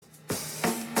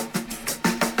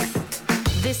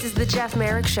This is the Jeff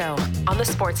Merrick Show on the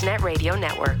Sportsnet Radio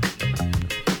Network.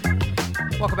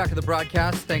 Welcome back to the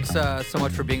broadcast. Thanks so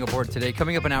much for being aboard today.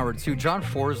 Coming up in hour 2, John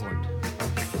Forslund,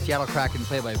 Seattle Kraken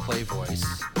play-by-play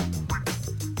voice.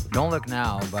 Don't look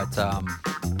now, but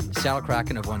Seattle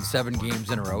Kraken have won 7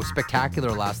 games in a row.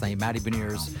 Spectacular last night. Matty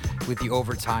Beniers with the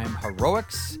overtime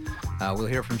heroics. We'll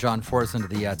hear from John Forslund at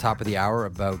the top of the hour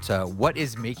about what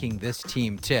is making this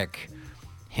team tick.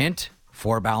 Hint,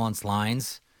 4 balanced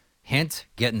lines. Hint,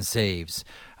 getting saves.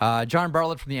 John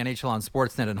Bartlett from the NHL on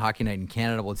Sportsnet and Hockey Night in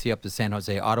Canada will tee up the San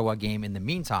Jose-Ottawa game. In the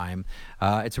meantime,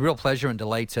 it's a real pleasure and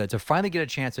delight to finally get a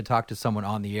chance to talk to someone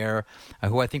on the air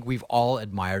who I think we've all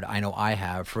admired. I know I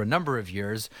have for a number of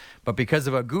years, but because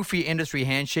of a goofy industry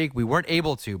handshake, we weren't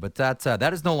able to, but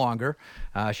that is no longer.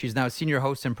 She's now senior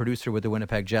host and producer with the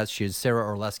Winnipeg Jets. She is Sarah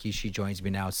Orlesky. She joins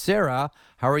me now. Sarah,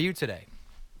 how are you today?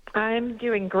 I'm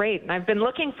doing great, and I've been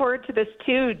looking forward to this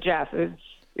too, Jeff.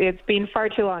 It's been far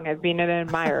too long. I've been an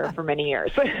admirer for many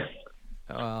years.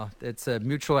 It's a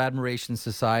mutual admiration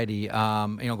society,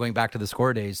 going back to the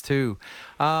score days, too.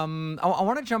 I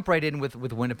want to jump right in with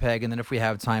Winnipeg, and then if we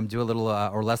have time, do a little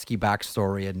Orlesky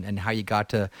backstory and how you got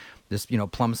to this,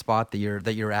 plum spot that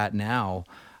you're at now.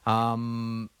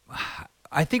 I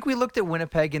think we looked at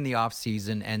Winnipeg in the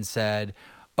offseason and said,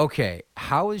 okay,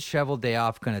 how is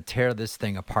Cheveldayoff going to tear this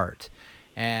thing apart?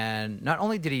 And not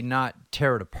only did he not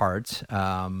tear it apart,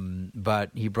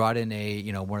 but he brought in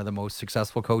one of the most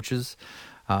successful coaches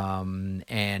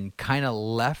and kind of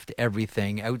left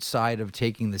everything outside of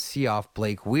taking the C off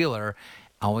Blake Wheeler.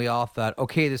 And we all thought,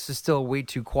 okay, this is still way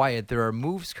too quiet. There are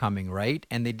moves coming, right?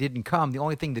 And they didn't come. The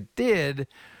only thing that did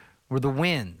were the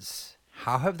wins.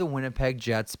 How have the Winnipeg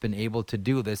Jets been able to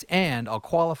do this? And I'll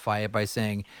qualify it by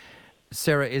saying,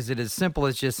 Sarah, is it as simple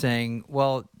as just saying,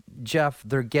 well, Jeff,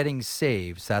 they're getting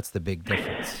saves. That's the big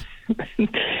difference.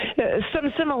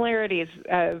 Some similarities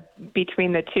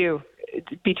between the two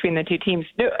teams.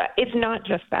 No, it's not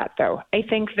just that, though. I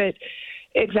think that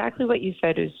exactly what you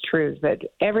said is true, that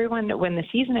everyone, when the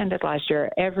season ended last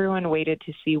year, everyone waited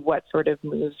to see what sort of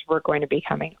moves were going to be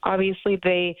coming. Obviously,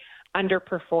 they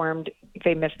underperformed.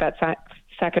 They missed that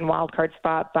second wildcard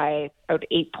spot by about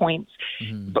 8 points.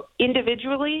 Mm-hmm. But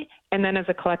individually, and then as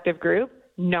a collective group,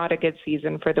 not a good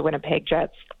season for the Winnipeg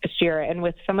Jets this year. And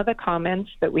with some of the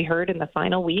comments that we heard in the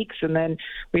final weeks and then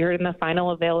we heard in the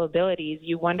final availabilities,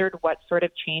 you wondered what sort of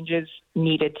changes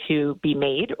needed to be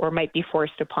made or might be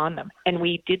forced upon them. And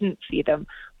we didn't see them.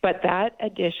 But that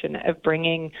addition of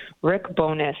bringing Rick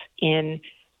Bowness in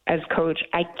as coach,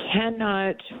 I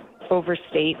cannot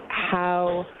overstate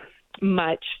how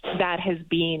much that has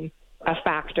been a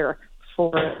factor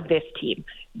for this team.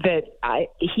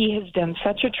 He has done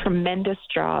such a tremendous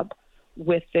job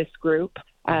with this group,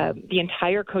 the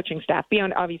entire coaching staff,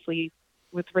 beyond obviously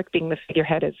with Rick being the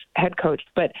figurehead as head coach,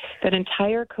 but that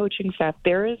entire coaching staff,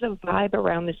 there is a vibe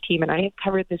around this team, and I have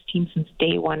covered this team since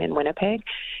day one in Winnipeg.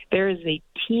 There is a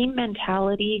team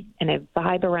mentality and a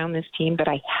vibe around this team that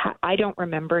I don't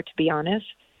remember, to be honest,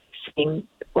 seeing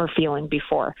or feeling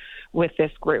before with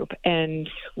this group. And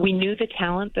we knew the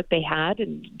talent that they had,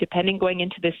 and depending going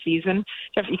into this season,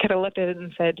 Jeff, you could have looked at it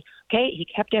and said, okay, he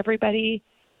kept everybody,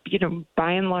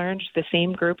 by and large, the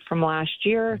same group from last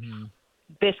year. Mm-hmm.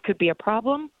 This could be a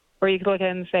problem. Or you could look at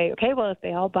it and say, okay, well, if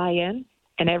they all buy in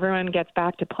and everyone gets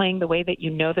back to playing the way that you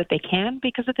know that they can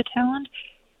because of the talent,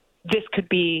 this could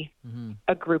be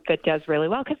a group that does really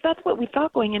well, because that's what we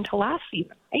thought going into last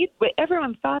season. Right?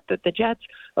 Everyone thought that the Jets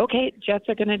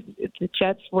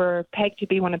were pegged to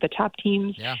be one of the top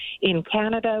teams in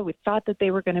Canada. We thought that they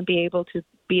were going to be able to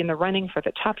be in the running for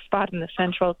the top spot in the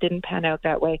Central. It didn't pan out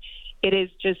that way. It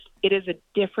is a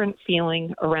different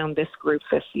feeling around this group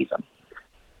this season.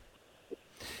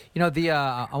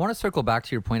 I want to circle back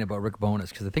to your point about Rick Bowness,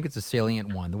 because I think it's a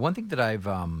salient one. The one thing that I've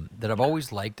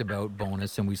always liked about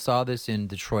Bowness, and we saw this in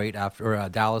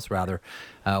Dallas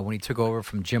when he took over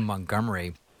from Jim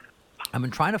Montgomery. I've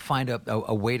been trying to find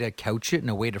a way to couch it and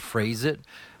a way to phrase it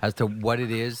as to what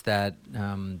it is that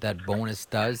Bowness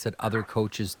does that other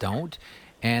coaches don't.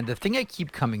 And the thing I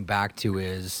keep coming back to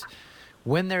is,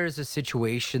 when there is a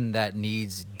situation that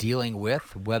needs dealing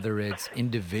with, whether it's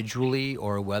individually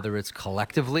or whether it's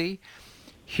collectively,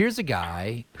 here's a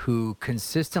guy who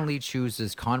consistently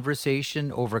chooses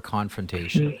conversation over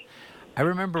confrontation. I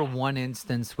remember one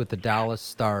instance with the Dallas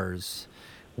Stars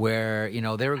where,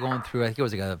 they were going through, I think it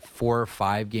was like a 4 or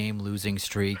 5 game losing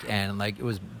streak, and it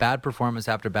was bad performance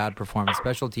after bad performance.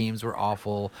 Special teams were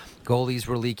awful. Goalies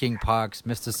were leaking pucks,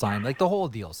 missed assignment, the whole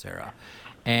deal, Sarah.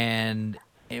 And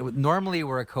normally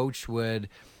where a coach would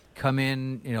come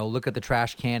in, look at the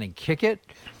trash can and kick it,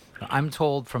 I'm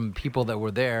told from people that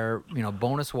were there,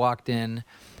 Bonus walked in,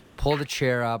 pulled a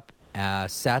chair up,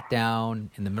 sat down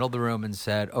in the middle of the room and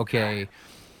said, okay,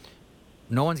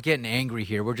 no one's getting angry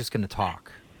here. We're just going to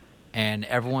talk. And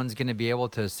everyone's going to be able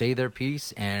to say their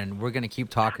piece, and we're going to keep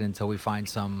talking until we find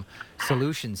some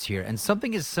solutions here. And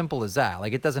something as simple as that,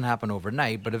 like it doesn't happen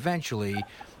overnight, but eventually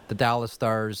the Dallas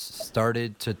Stars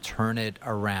started to turn it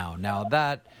around. Now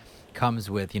that comes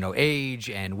with, age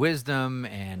and wisdom,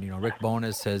 and, Rick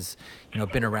Bowness has,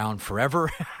 been around forever,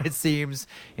 it seems,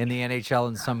 in the NHL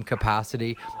in some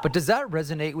capacity. But does that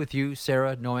resonate with you,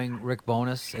 Sarah, knowing Rick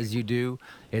Bowness as you do?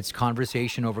 It's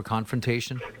conversation over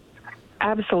confrontation?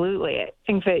 Absolutely. I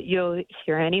think that you'll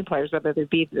hear any players, whether they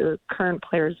be the current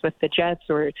players with the Jets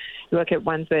or you look at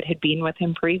ones that had been with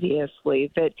him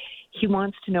previously, that he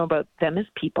wants to know about them as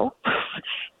people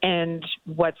and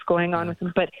what's going on with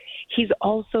them. But he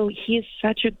is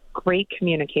such a great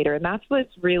communicator. And that's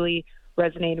what's really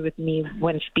resonated with me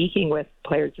when speaking with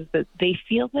players, is that they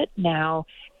feel that now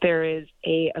there is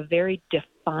a very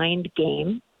defined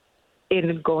game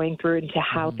in going through into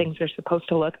how things are supposed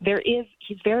to look.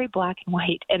 He's very black and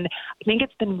white. And I think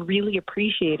it's been really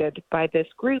appreciated by this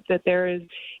group that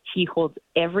he holds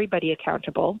everybody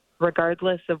accountable,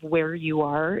 regardless of where you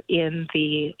are in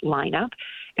the lineup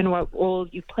and what role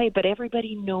you play. But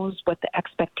everybody knows what the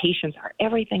expectations are.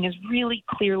 Everything is really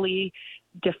clearly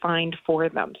defined for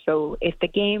them. So if the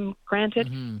game, granted,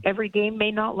 every game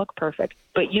may not look perfect,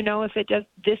 but if it does,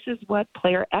 this is what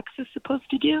player X is supposed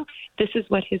to do. This is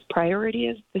what his priority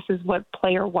is. This is what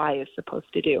player Y is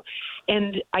supposed to do.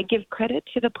 And I give credit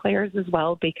to the players as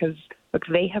well, because look,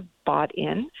 they have bought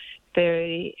in.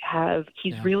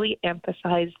 He's really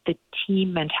emphasized the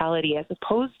team mentality, as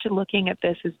opposed to looking at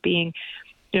this as being,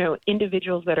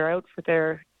 individuals that are out for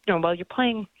their, while you're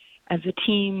playing as a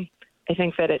team. I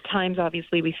think that at times,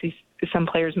 obviously, we see some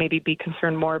players maybe be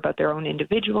concerned more about their own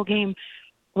individual game,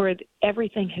 where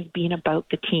everything has been about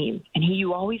the team. And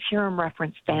you always hear him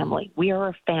reference family. We are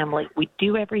a family. We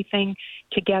do everything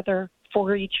together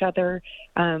for each other.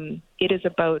 It is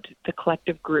about the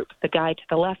collective group, the guy to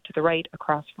the left, to the right,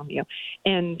 across from you.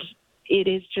 And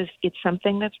it's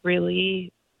something that's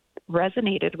really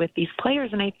resonated with these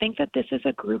players. And I think that this is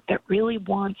a group that really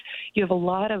you have a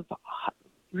lot of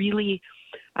really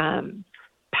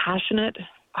passionate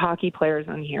hockey players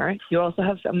on here. You also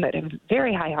have some that have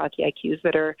very high hockey IQs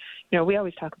that are, we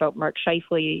always talk about Mark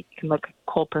Scheifele, you can look at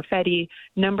Cole Perfetti,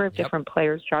 number of different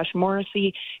players, Josh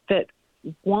Morrissey, that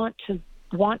want to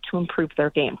improve their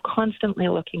game, constantly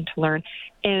looking to learn,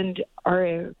 and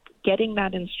are getting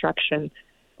that instruction,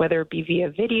 whether it be via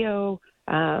video,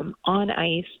 on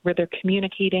ice, where they're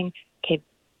communicating. Okay,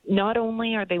 not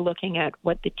only are they looking at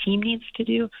what the team needs to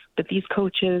do, but these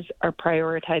coaches are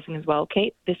prioritizing as well.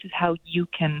 Okay, this is how you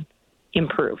can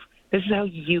improve. This is how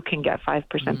you can get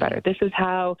 5% better. This is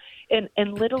how, and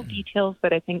little details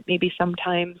that I think maybe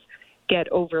sometimes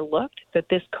get overlooked, that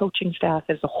this coaching staff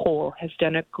as a whole has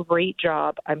done a great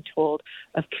job, I'm told,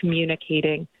 of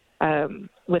communicating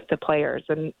with the players.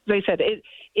 And as I said,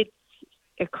 it's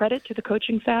a credit to the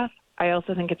coaching staff. I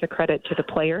also think it's a credit to the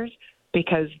players,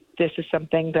 because this is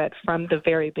something that from the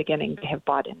very beginning they have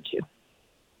bought into.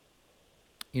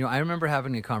 I remember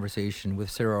having a conversation with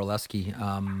Sarah Orlesky.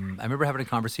 I remember having a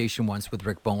conversation once with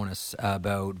Rick Bowness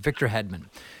about Victor Hedman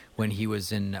when he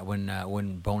was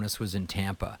when Bowness was in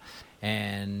Tampa.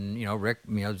 And Rick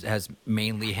has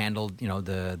mainly handled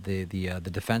the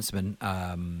defenseman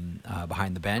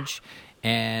behind the bench.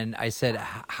 And I said,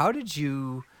 how did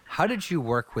you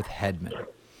work with Hedman?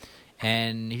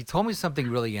 And he told me something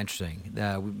really interesting.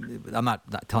 I'm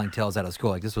not telling tales out of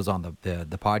school. Like, this was on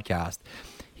the podcast.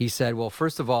 He said, well,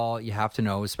 first of all, you have to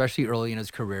know, especially early in his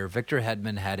career, Victor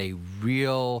Hedman had a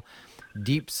real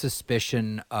deep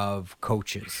suspicion of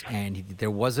coaches. And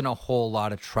there wasn't a whole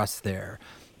lot of trust there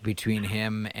between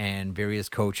him and various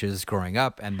coaches growing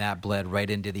up. And that bled right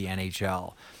into the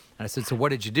NHL. And I said, so what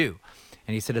did you do?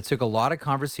 And he said, it took a lot of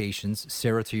conversations,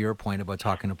 Sarah, to your point about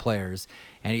talking to players.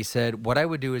 And he said, what I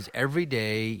would do is every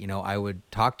day, I would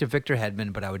talk to Victor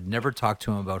Hedman, but I would never talk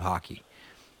to him about hockey.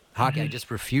 I just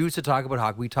refused to talk about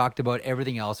hockey. We talked about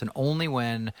everything else. And only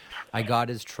when I got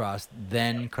his trust,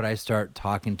 then could I start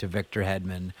talking to Victor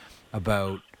Hedman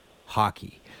about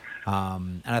hockey.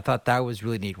 And I thought that was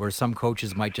really neat, where some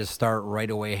coaches might just start right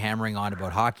away hammering on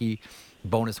about hockey.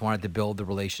 Bowness wanted to build the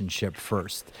relationship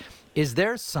first. Is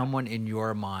there someone in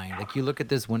your mind, like you look at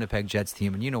this Winnipeg Jets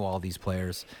team and all these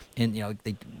players, and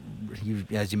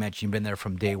as you mentioned, you've been there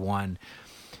from day one.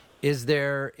 Is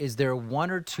there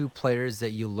one or two players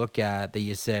that you look at that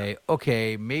you say,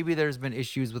 okay, maybe there's been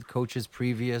issues with coaches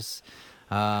previous,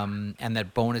 and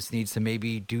that Bowness needs to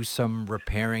maybe do some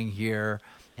repairing here,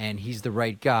 and he's the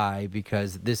right guy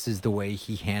because this is the way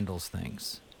he handles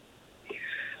things?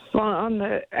 Well, on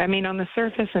the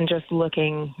surface and just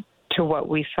looking to what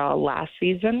we saw last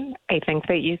season, I think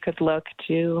that you could look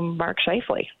to Mark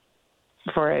Scheifele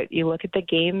for it. You look at the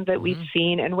game that we've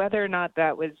seen, and whether or not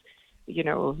that was,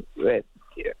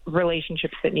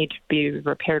 relationships that need to be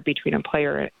repaired between a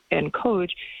player and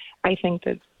coach, I think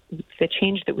that the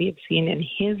change that we have seen in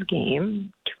his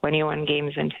game, 21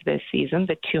 games into this season,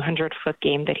 the 200-foot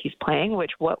game that he's playing,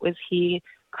 what was he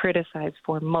criticized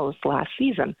for most last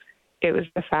season? It was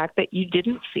the fact that you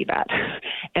didn't see that.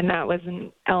 And that was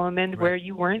an element where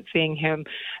you weren't seeing him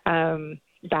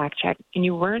back check, and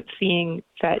you weren't seeing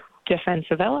that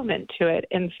defensive element to it.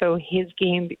 And so his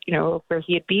game, where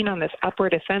he had been on this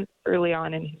upward ascent early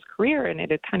on in his career, and it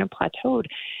had kind of plateaued,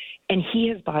 and he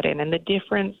has bought in. And the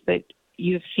difference that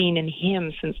you've seen in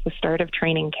him since the start of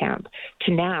training camp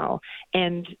to now,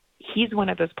 and he's one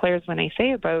of those players, when I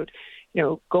say about,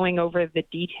 going over the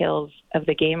details of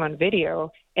the game on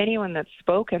video, anyone that's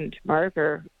spoken to Mark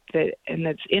and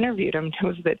that's interviewed him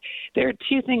knows that there are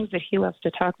two things that he loves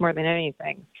to talk more than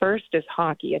anything. First is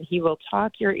hockey, and he will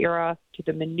talk your ear off to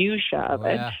the minutia of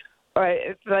it,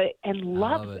 and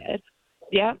loves it.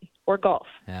 Yeah, or golf.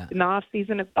 Yeah. In the off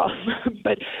season, it's golf,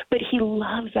 but he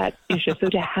loves that minutia.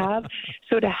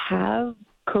 So to have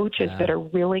coaches that are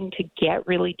willing to get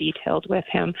really detailed with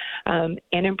him and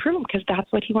improve him, because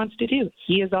that's what he wants to do.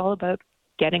 He is all about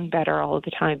getting better all of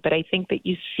the time. But I think that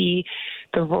you see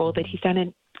the role that he's done,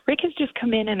 and Rick has just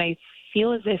come in, and I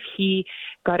feel as if he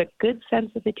got a good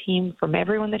sense of the team from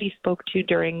everyone that he spoke to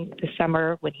during the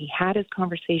summer when he had his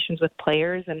conversations with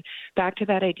players, and back to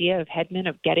that idea of Hedman,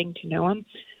 of getting to know him.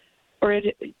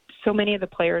 So many of the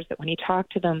players that when he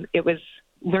talked to them, it was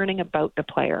learning about the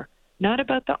player, not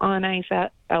about the on-ice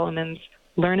elements,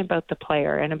 learn about the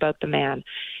player and about the man.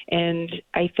 And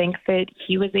I think that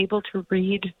he was able to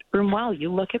read room well.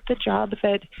 You look at the job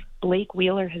that Blake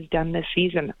Wheeler has done this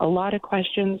season. A lot of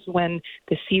questions when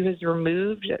the C was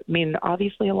removed. I mean,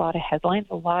 obviously a lot of headlines,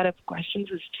 a lot of questions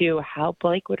as to how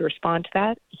Blake would respond to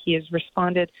that. He has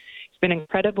responded. He's been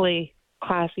incredibly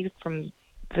classy from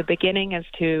the beginning as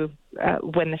to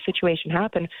when the situation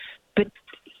happened. But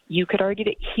you could argue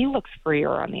that he looks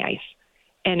freer on the ice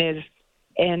and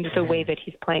the way that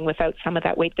he's playing without some of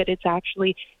that weight, that it's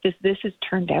actually, this has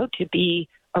turned out to be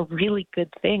a really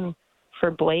good thing for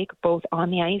Blake, both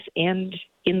on the ice and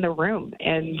in the room.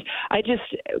 And I just,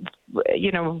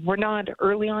 we're not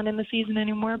early on in the season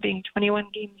anymore, being 21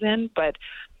 games in, but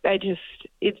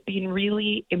it's been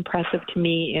really impressive to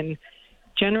me in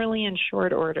generally in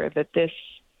short order that to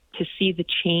see the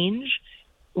change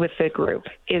with the group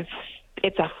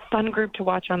it's a fun group to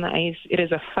watch on the ice. It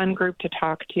is a fun group to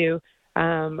talk to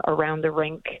around the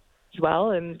rink as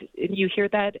well. And you hear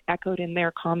that echoed in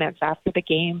their comments after the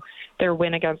game, their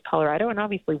win against Colorado. And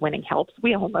obviously winning helps.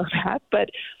 We all know that.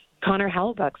 But Connor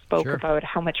Hellebuyck spoke about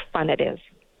how much fun it is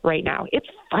right now. It's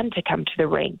fun to come to the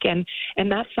rink. And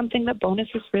that's something that Bowness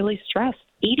has really stressed.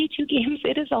 82 games,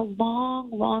 it is a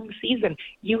long, long season.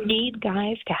 You need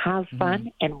guys to have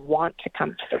fun and want to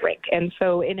come to the rink. And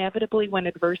so inevitably when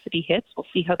adversity hits, we'll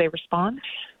see how they respond.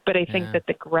 But I think that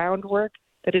the groundwork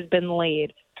that has been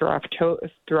laid through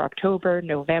October,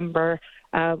 November,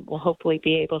 will hopefully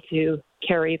be able to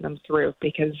carry them through,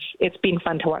 because it's been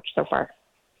fun to watch so far.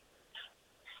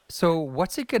 So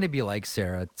what's it going to be like,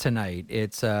 Sarah, tonight?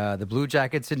 It's the Blue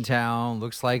Jackets in town.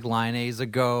 Looks like Line A's a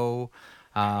go.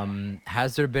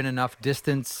 Has there been enough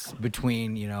distance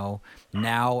between,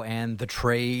 now and the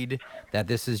trade that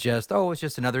this is just, it's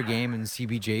just another game and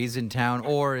CBJ's in town?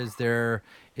 Or is there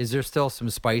still some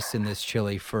spice in this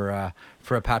chili for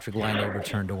a Patrick Laine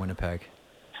return to Winnipeg?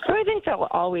 So I think there will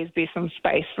always be some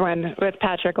spice with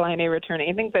Patrick Laine returning.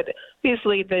 I think that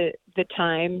obviously the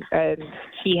time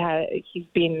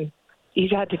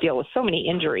he's had to deal with so many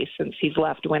injuries since he's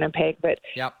left Winnipeg, but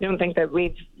I don't think that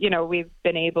we've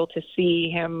been able to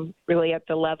see him really at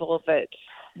the level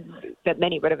that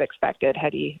many would have expected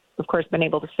had he, of course, been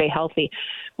able to stay healthy.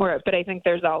 But I think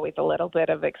there's always a little bit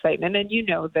of excitement, and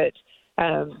that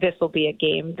this will be a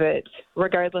game that,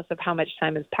 regardless of how much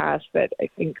time has passed, that I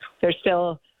think there's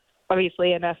still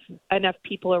obviously enough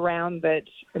people around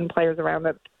and players around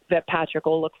that Patrick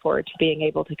will look forward to being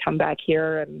able to come back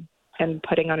here and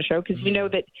putting on a show, because you know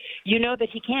that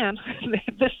he can.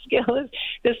 the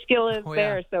skill is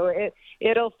there. So it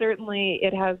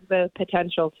has the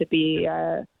potential to be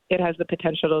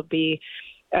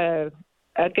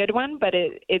a good one, but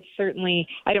it certainly,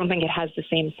 I don't think it has the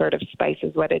same sort of spice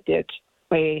as what it did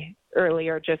way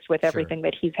earlier, just with everything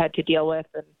that he's had to deal with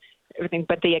everything,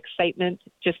 but the excitement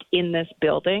just in this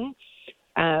building,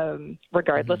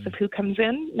 regardless of who comes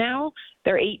in now,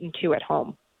 they're 8-2 at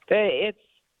home.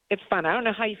 It's fun. I don't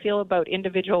know how you feel about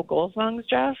individual goal songs,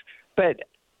 Jeff, but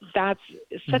that's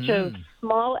such a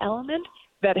small element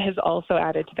that has also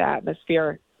added to the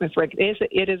atmosphere.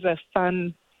 It is a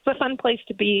fun place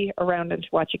to be around and to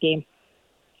watch a game.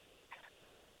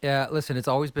 Yeah, listen, it's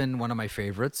always been one of my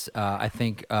favorites. I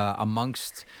think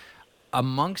amongst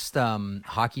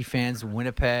hockey fans in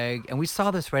Winnipeg, and we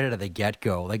saw this right out of the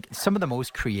get-go, like some of the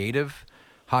most creative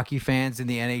hockey fans in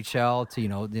the NHL, to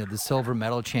the silver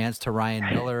medal chants to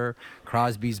Ryan Miller,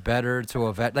 Crosby's better to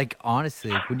Ovechkin. Like,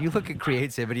 honestly, when you look at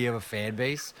creativity of a fan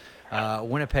base,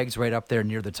 Winnipeg's right up there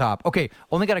near the top. Okay,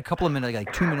 only got a couple of minutes,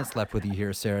 like 2 minutes left with you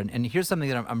here, Sarah. And here's something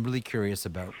that I'm really curious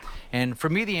about. And for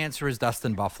me, the answer is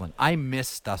Dustin Byfuglien. I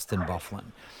miss Dustin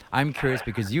Byfuglien. I'm curious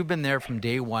because you've been there from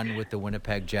day one with the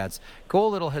Winnipeg Jets. Go a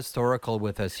little historical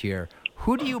with us here.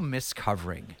 Who do you miss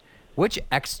covering? Which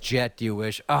ex-Jet do you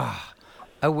wish?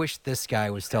 I wish this guy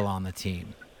was still on the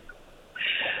team.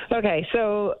 Okay,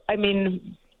 so,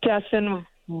 Dustin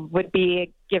would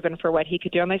be given for what he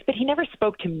could do on this, but he never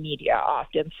spoke to media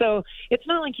often. So it's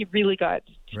not like you really got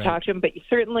to talk to him, but you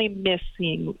certainly miss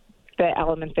seeing the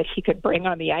element that he could bring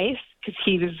on the ice because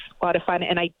he was a lot of fun.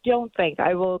 And I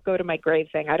will go to my grave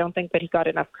thing, I don't think that he got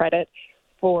enough credit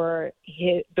for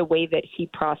the way that he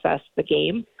processed the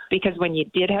game. Because when you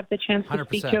did have the chance to 100%.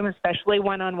 speak to him, especially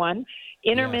one-on-one,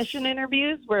 intermission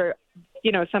interviews were,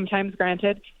 sometimes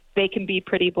granted, they can be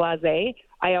pretty blasé.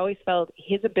 I always felt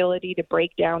his ability to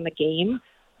break down the game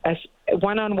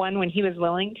one-on-one when he was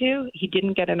willing to, he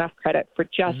didn't get enough credit for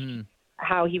just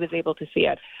how he was able to see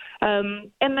it.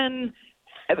 And then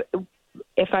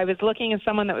if I was looking at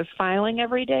someone that was filing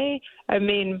every day,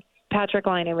 Patrick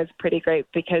Laine was pretty great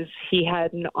because he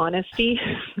had an honesty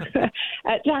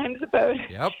at times about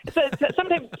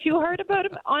sometimes too hard about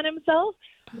him on himself.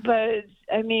 But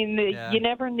you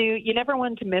never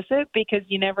wanted to miss it because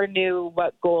you never knew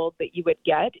what gold that you would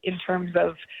get in terms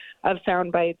of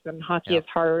sound bites, and hockey is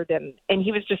hard, and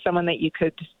he was just someone that you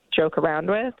could joke around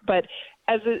with. But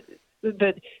so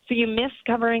you miss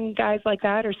covering guys like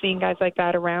that or seeing guys like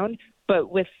that around,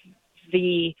 but with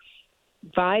the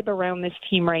vibe around this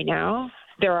team right now,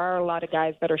 there are a lot of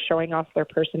guys that are showing off their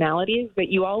personalities that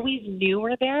you always knew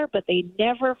were there, but they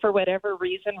never, for whatever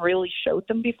reason, really showed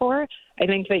them before. I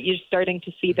think that you're starting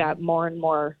to see that more and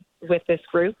more with this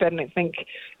group, and I think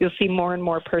you'll see more and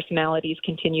more personalities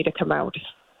continue to come out.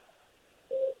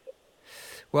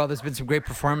 Well, there's been some great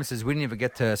performances. We didn't even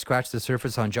get to scratch the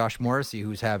surface on Josh Morrissey,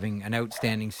 who's having an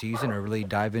outstanding season, or really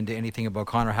dive into anything about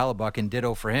Connor Hellebuck, and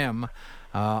ditto for him.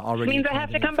 Already means I have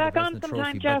to come back on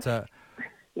sometime, Jeff. But,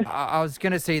 I was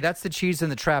going to say, that's the cheese in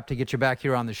the trap to get you back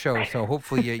here on the show, so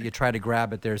hopefully you try to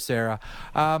grab it there, Sarah.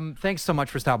 Thanks so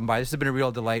much for stopping by. This has been a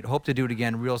real delight. Hope to do it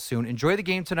again real soon. Enjoy the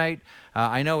game tonight.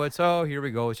 I know here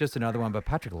we go. It's just another one, but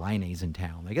Patrick Laine's in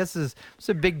town. I guess it's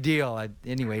a big deal.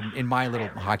 Anyway, in my little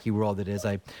hockey world it is.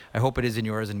 I hope it is in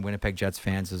yours and Winnipeg Jets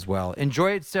fans as well.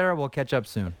 Enjoy it, Sarah. We'll catch up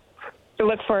soon. I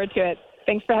look forward to it.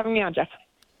 Thanks for having me on, Jeff.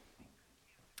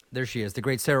 There she is, the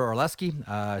great Sarah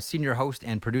Orlesky, senior host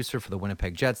and producer for the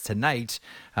Winnipeg Jets. Tonight,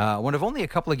 one of only a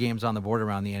couple of games on the board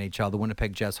around the NHL, the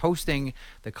Winnipeg Jets hosting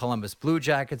the Columbus Blue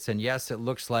Jackets. And yes, it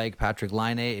looks like Patrick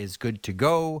Laine is good to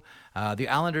go. The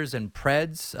Islanders and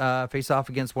Preds face off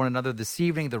against one another this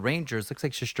evening. The Rangers, looks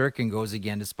like Shesterkin goes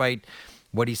again, despite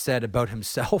what he said about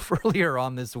himself earlier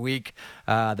on this week.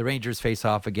 The Rangers face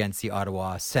off against the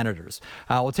Ottawa Senators.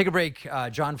 We'll take a break.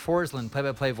 John Forslund,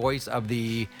 play-by-play voice of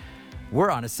the... We're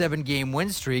on a 7-game win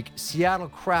streak. Seattle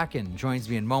Kraken joins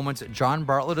me in moments. John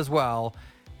Bartlett as well.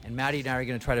 And Maddie and I are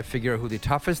going to try to figure out who the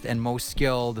toughest and most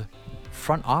skilled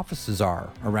front offices are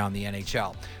around the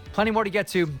NHL. Plenty more to get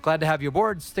to. Glad to have you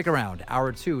aboard. Stick around.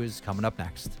 Hour 2 is coming up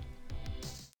next.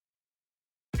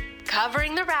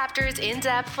 Covering the Raptors in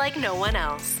depth like no one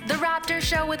else. The Raptor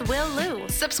Show with Will Liu.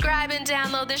 Subscribe and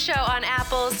download the show on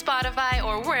Apple, Spotify,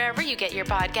 or wherever you get your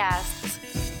podcasts.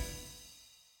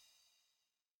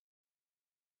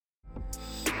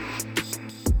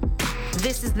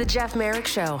 This is the Jeff Merrick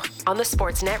Show on the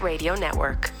Sportsnet Radio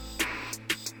Network.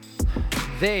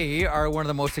 They are one of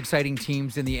the most exciting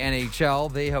teams in the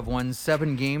NHL. They have won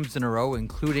 7 games in a row,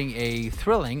 including a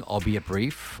thrilling, albeit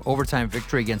brief, overtime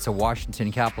victory against the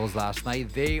Washington Capitals last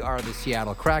night. They are the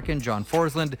Seattle Kraken. John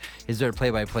Forslund is their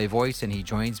play-by-play voice, and he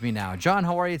joins me now. John,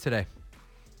 how are you today?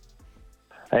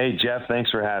 Hey, Jeff.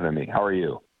 Thanks for having me. How are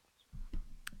you?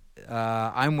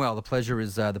 I'm well. The pleasure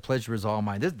is all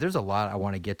mine. There's a lot I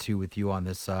want to get to with you on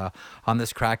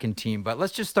this Kraken team, but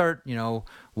let's just start,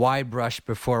 wide brush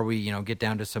before we, get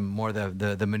down to some more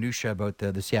the minutia about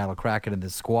the Seattle Kraken and the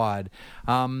squad.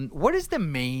 What is the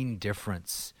main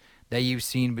difference that you've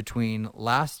seen between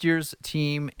last year's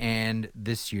team and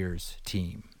this year's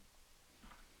team?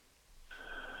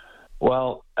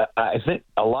 Well, I think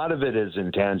a lot of it is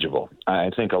intangible. I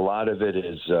think a lot of it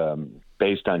is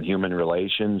based on human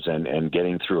relations and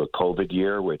getting through a COVID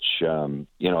year, which,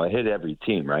 it hit every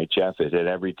team, right, Jeff? It hit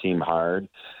every team hard.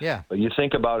 Yeah. But you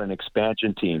think about an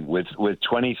expansion team with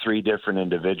 23 different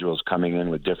individuals coming in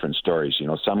with different stories.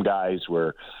 Some guys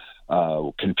were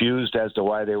confused as to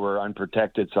why they were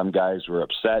unprotected. Some guys were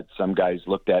upset. Some guys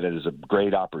looked at it as a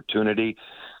great opportunity.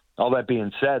 All that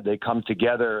being said, they come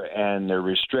together and they're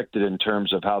restricted in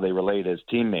terms of how they relate as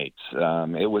teammates.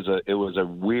 It was a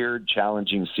weird,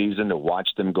 challenging season to watch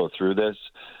them go through this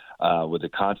with the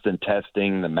constant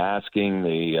testing, the masking,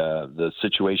 the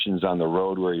situations on the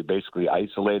road where you're basically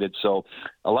isolated. So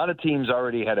a lot of teams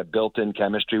already had a built-in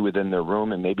chemistry within their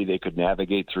room, and maybe they could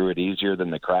navigate through it easier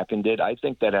than the Kraken did. I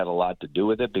think that had a lot to do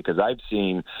with it because I've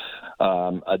seen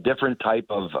a different type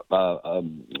of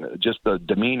just the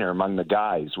demeanor among the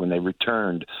guys when they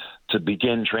returned to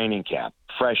begin training camp.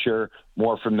 Fresher,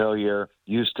 more familiar,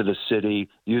 used to the city,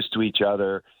 used to each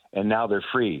other, and now they're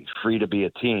free to be a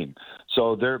team.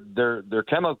 So their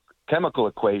chemical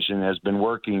equation has been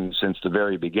working since the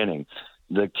very beginning.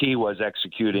 The key was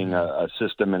executing a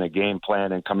system and a game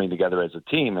plan and coming together as a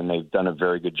team, and they've done a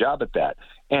very good job at that.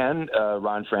 And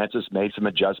Ron Francis made some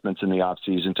adjustments in the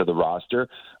offseason to the roster,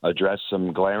 addressed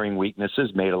some glaring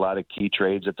weaknesses, made a lot of key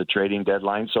trades at the trading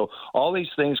deadline. So all these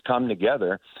things come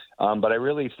together, but I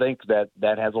really think that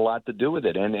has a lot to do with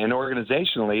it. And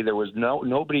organizationally, there was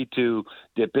nobody to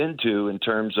dip into in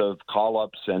terms of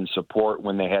call-ups and support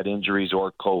when they had injuries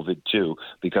or COVID, too,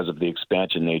 because of the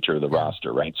expansion nature of the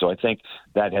roster, right? So I think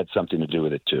that had something to do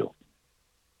with it, too.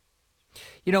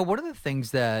 One of the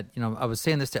things that, I was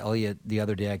saying this to Elliot the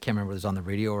other day, I can't remember if it was on the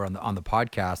radio or on the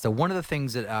podcast, that one of the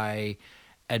things that I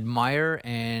admire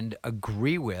and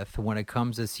agree with when it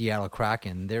comes to Seattle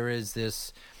Kraken, there is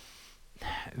this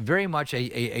very much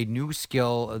a new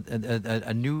skill,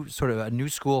 a new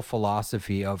school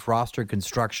philosophy of roster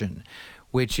construction,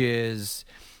 which is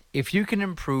if you can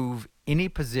improve any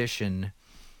position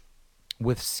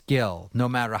with skill, no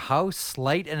matter how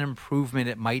slight an improvement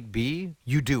it might be,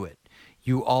 you do it.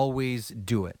 You always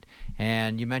do it.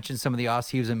 And you mentioned some of the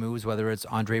off-season moves, whether it's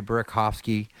Andre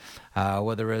Burakovsky,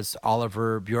 whether it's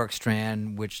Oliver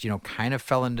Bjorkstrand, which, kind of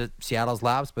fell into Seattle's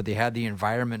laps, but they had the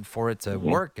environment for it to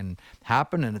work and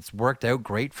happen, and it's worked out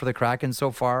great for the Kraken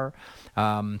so far.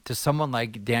 To someone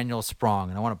like Daniel Sprong,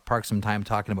 and I want to park some time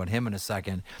talking about him in a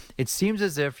second, it seems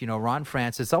as if, Ron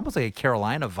Francis, almost like a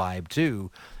Carolina vibe too,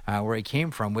 where he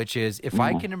came from, which is if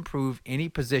I can improve any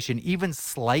position, even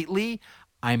slightly,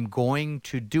 I'm going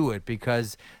to do it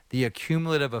because the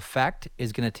accumulative effect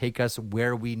is going to take us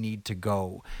where we need to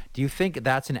go. Do you think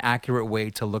that's an accurate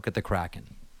way to look at the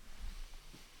Kraken?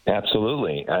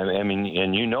 Absolutely. I mean,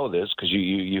 and this because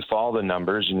you follow the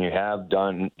numbers and you have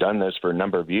done this for a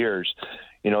number of years.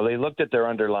 They looked at their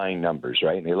underlying numbers,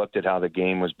 right? And they looked at how the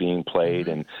game was being played,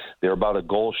 and they're about a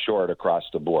goal short across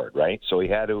the board, right? So he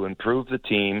had to improve the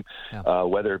team,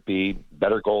 whether it be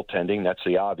better goaltending, that's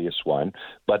the obvious one.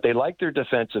 But they like their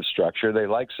defensive structure. They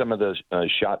like some of the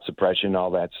shot suppression,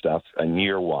 all that stuff in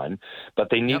year one. But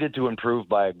they needed to improve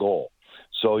by a goal.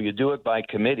 So you do it by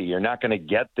committee. You're not going to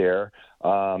get there,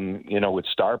 with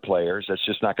star players. That's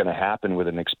just not going to happen with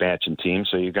an expansion team.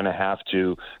 So you're going to have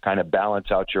to kind of balance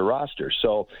out your roster.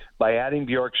 So by adding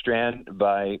Bjorkstrand,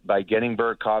 by getting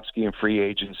Burakovsky in free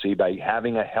agency, by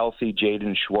having a healthy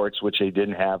Jaden Schwartz, which they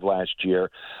didn't have last year,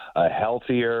 a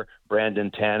healthier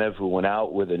Brandon Tanev, who went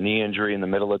out with a knee injury in the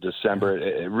middle of December.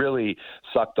 It really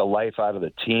sucked the life out of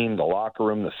the team, the locker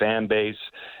room, the fan base.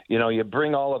 You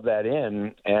bring all of that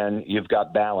in, and you've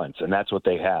got balance, and that's what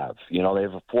they have. They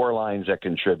have 4 lines that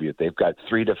contribute. They've got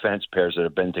 3 defense pairs that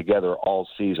have been together all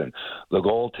season. The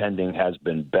goaltending has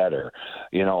been better.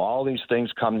 All these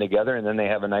things come together, and then they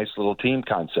have a nice little team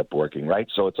concept working, right?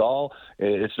 So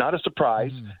it's not a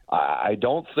surprise. I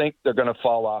don't think they're going to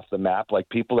fall off the map like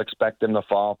people expect them to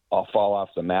fall off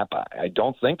the map. I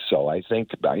don't think so. I think,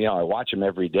 I watch them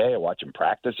every day. I watch them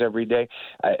practice every day.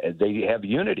 They have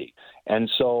unity. And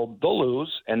so they'll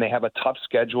lose, and they have a tough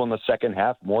schedule in the second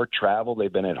half, more travel.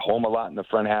 They've been at home a lot in the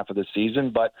front half of the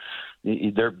season, but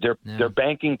they're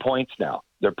banking points now.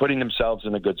 They're putting themselves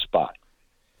in a good spot.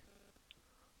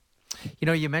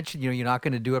 You mentioned, you're not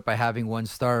going to do it by having one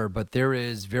star, but there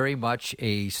is very much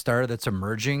a star that's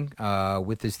emerging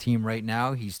with this team right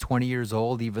now. He's 20 years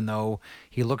old, even though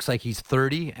he looks like he's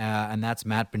 30, and that's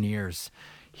Matt Beniers.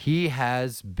 He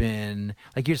has been,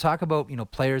 like you talk about,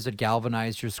 players that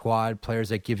galvanize your squad, players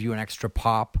that give you an extra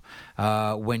pop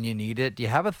when you need it. Do you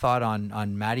have a thought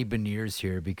on Matty Beniers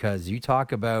here? Because you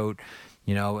talk about,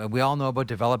 and we all know about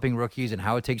developing rookies and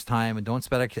how it takes time, and don't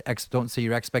set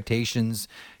your expectations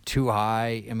too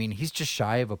high. I mean, he's just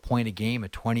shy of a point a game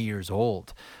at 20 years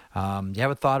old. Do you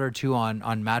have a thought or two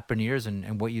on Matt Beniers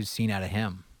and what you've seen out of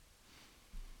him?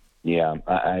 Yeah,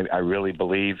 I really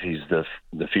believe he's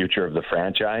the future of the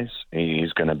franchise.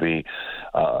 He's going to be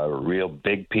a real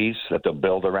big piece that they'll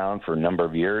build around for a number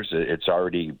of years. It's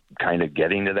already kind of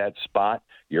getting to that spot.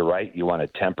 You're right. You want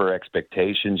to temper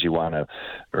expectations. You want to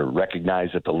recognize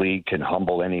that the league can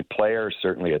humble any player,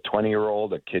 certainly a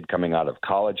 20-year-old, a kid coming out of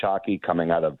college hockey, coming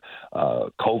out of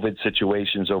COVID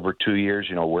situations over 2 years.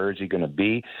 Where is he going to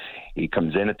be? He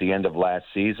comes in at the end of last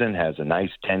season, has a nice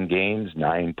 10 games,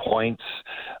 9 points,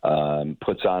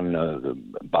 puts on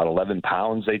about 11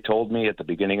 pounds, they told me, at the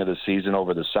beginning of the season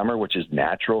over the summer, which is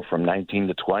natural from 19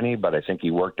 to 20, but I think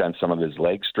he worked on some of his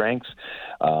leg strengths.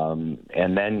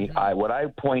 And then what I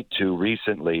point to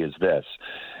recently is this.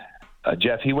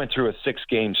 Jeff, he went through a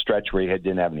 6-game stretch where he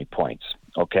didn't have any points,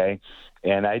 okay?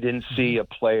 And I didn't see a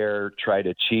player try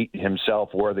to cheat himself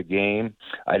or the game.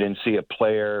 I didn't see a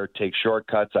player take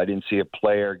shortcuts. I didn't see a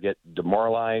player get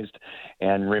demoralized.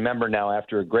 And remember now,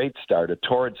 after a great start, a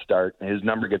torrid start, his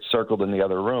number gets circled in the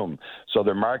other room. So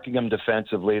they're marking him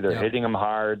defensively. They're hitting him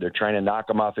hard. They're trying to knock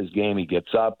him off his game. He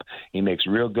gets up. He makes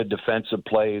real good defensive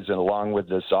plays. And along with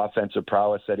this offensive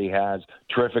prowess that he has,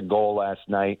 terrific goal last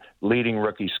night, leading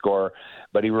rookie scorer.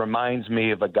 But he reminds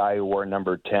me of a guy who wore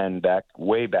number 10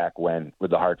 way back when,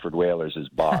 with the Hartford Whalers as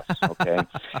boss, okay?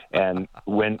 And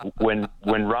when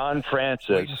Ron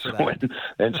Francis,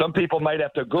 and some people might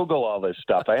have to Google all this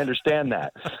stuff, I understand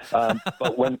that.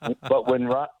 But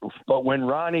when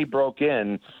Ronnie broke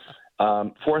in,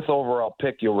 4th overall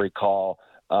pick, you'll recall,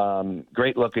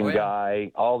 great looking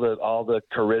guy, all the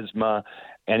charisma,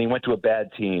 and he went to a bad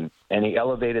team, and he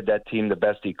elevated that team the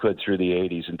best he could through the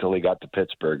 80s until he got to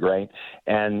Pittsburgh, right?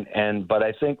 But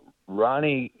I think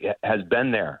Ronnie has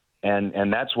been there.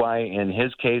 And that's why in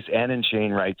his case and in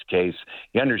Shane Wright's case,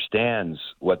 he understands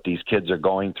what these kids are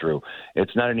going through.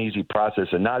 It's not an easy process,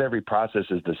 and not every process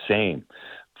is the same.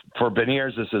 For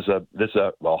Beniers, this is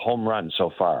a home run so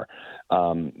far.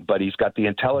 But he's got the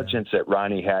intelligence that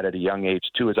Ronnie had at a young age,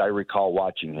 too, as I recall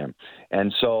watching him.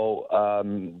 And so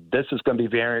this is going to be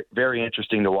very, very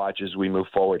interesting to watch as we move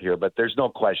forward here. But there's no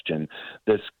question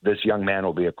this young man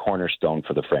will be a cornerstone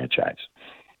for the franchise.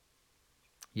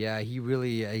 Yeah, he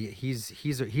really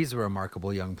he's a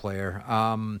remarkable young player.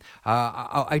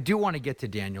 I do want to get to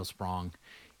Daniel Sprong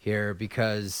here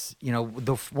because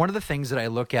one of the things that I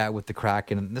look at with the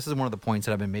Kraken, and this is one of the points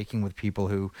that I've been making with people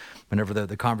who, whenever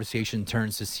the conversation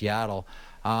turns to Seattle,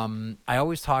 I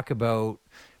always talk about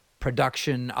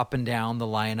production up and down the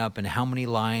lineup and how many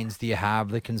lines do you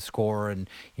have that can score, and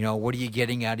what are you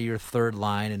getting out of your third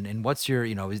line, and what's your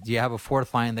do you have a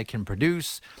fourth line that can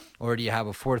produce, or do you have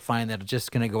a fourth line that's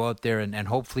just going to go out there and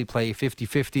hopefully play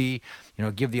 50-50,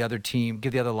 give the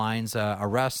other lines a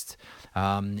rest,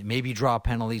 maybe draw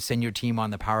penalties, send your team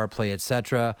on the power play,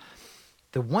 etc.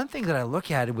 The one thing that I look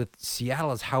at with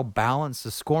Seattle is how balanced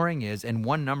the scoring is, and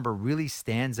one number really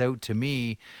stands out to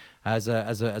me as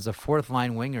a fourth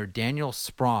line winger, Daniel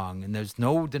Sprong, and there's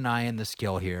no denying the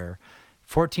skill here.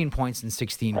 14 points in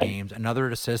 16 games, another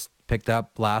assist picked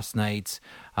up last night.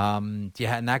 And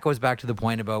that goes back to the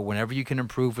point about whenever you can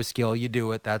improve a skill, you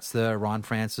do it. That's the Ron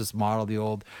Francis model, the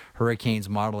old Hurricanes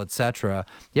model, etc.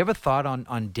 Do you have a thought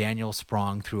on Daniel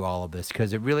Sprong through all of this?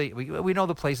 Because it really, we know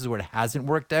the places where it hasn't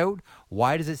worked out.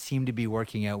 Why does it seem to be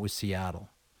working out with Seattle?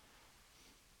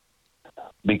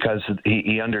 Because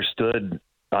he understood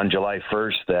on July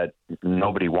 1st that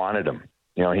nobody wanted him.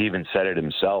 He even said it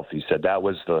himself. He said that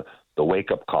was the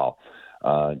wake-up call.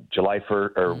 July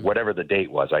 1st, or whatever the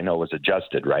date was. I know it was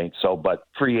adjusted, right? So, but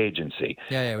free agency.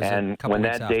 Yeah, it was and when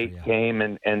that date came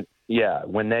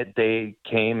when that day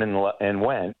came and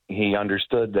went, he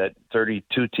understood that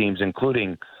 32 teams,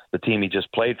 including the team he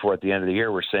just played for at the end of the year,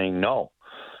 were saying no.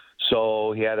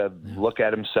 So he had to look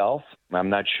at himself. I'm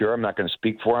not sure. I'm not going to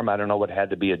speak for him. I don't know what had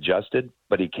to be adjusted,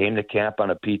 but he came to camp on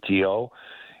a PTO.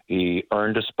 He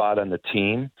earned a spot on the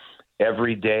team.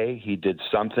 Every day he did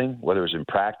something, whether it was in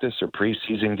practice or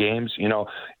preseason games.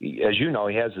 As you know,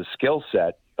 he has a skill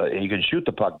set. He can shoot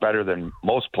the puck better than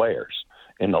most players.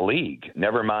 in the league,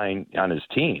 never mind on his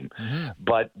team.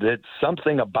 But it's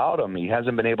something about him. He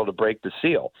hasn't been able to break the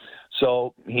seal.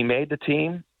 So he made the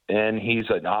team, and he's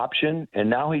an option, and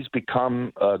now he's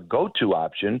become a go-to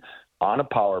option on a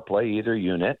power play, either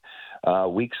unit,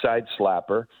 weak side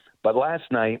slapper. But last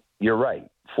night, you're right,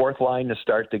 fourth line to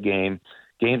start the game.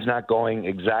 Game's not going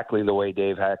exactly the way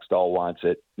Dave Haxtell wants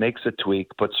it. Makes a tweak,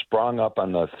 puts Sprong up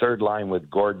on the third line with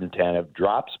Gordon Tanev,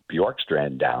 drops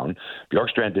Bjorkstrand down.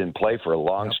 Bjorkstrand didn't play for a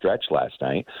long stretch last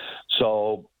night.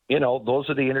 So, those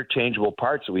are the interchangeable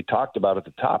parts that we talked about at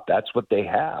the top. That's what they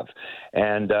have.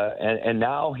 And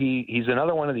now he's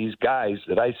another one of these guys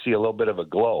that I see a little bit of a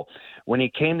glow. When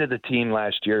he came to the team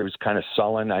last year, he was kind of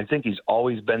sullen. I think he's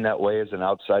always been that way as an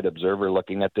outside observer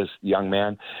looking at this young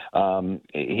man.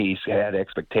 He's had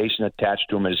expectation attached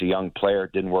to him as a young player.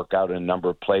 It didn't work out in a number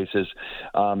of places.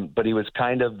 But he was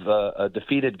kind of a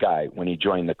defeated guy when he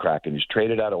joined the Kraken. He was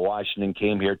traded out of Washington,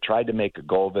 came here, tried to make a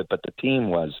go of it, but the team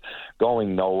was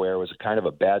going nowhere. It was kind of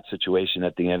a bad situation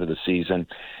at the end of the season.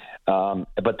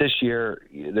 But this year,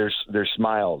 there's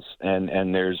smiles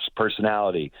and there's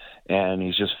personality, and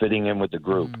he's just fitting in with the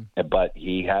group. But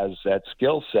he has that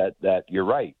skill set that you're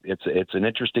right. It's an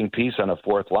interesting piece on a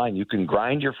fourth line. You can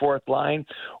grind your fourth line,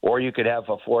 or you could have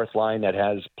a fourth line that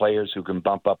has players who can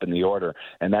bump up in the order,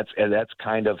 and that's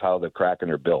kind of how the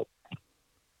Kraken are built.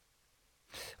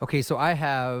 Okay, so I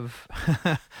have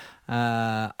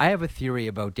a theory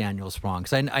about Daniel Sprong,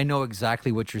 because I know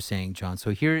exactly what you're saying, John.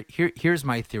 So here's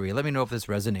my theory. Let me know if this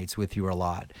resonates with you a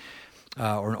lot,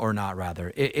 or not,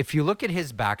 rather. If you look at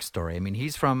his backstory, I mean,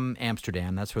 he's from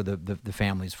Amsterdam. That's where the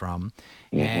family's from.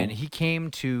 And he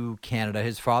came to Canada.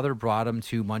 His father brought him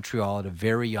to Montreal at a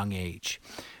very young age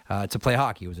to play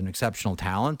hockey. He was an exceptional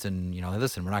talent, and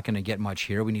listen, we're not going to get much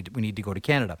here. We need to go to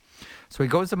Canada. So he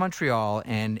goes to Montreal,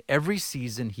 and every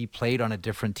season he played on a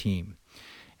different team.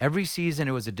 Every season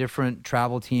it was a different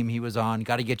travel team he was on.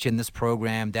 Got to get you in this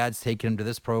program. Dad's taking him to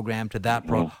this program, to that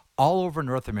program, all over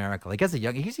North America. Like as a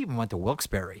young, he's even went to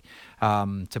Wilkes-Barre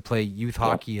to play youth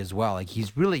hockey as well. Like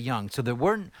he's really young, so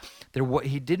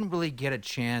he didn't really get a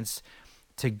chance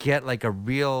to get like a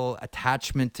real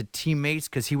attachment to teammates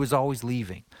because he was always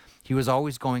leaving. He was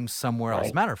always going somewhere else.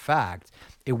 As a matter of fact,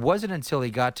 it wasn't until he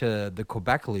got to the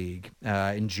Quebec League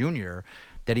in junior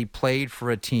that he played for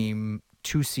a team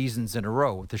 2 seasons in a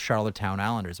row with the Charlottetown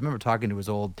Islanders. I remember talking to his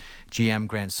old GM,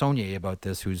 Grant Saunier, about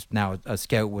this, who's now a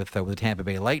scout with the Tampa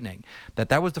Bay Lightning,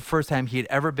 that was the first time he had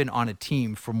ever been on a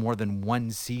team for more than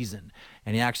 1 season.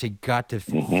 And he actually got to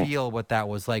feel what that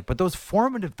was like. But those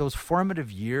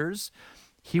formative years,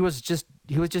 he was just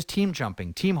team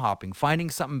jumping, team hopping, finding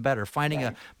something better, finding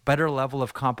a better level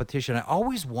of competition. I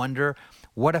always wonder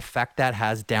what effect that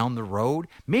has down the road.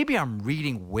 Maybe I'm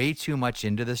reading way too much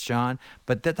into this, John,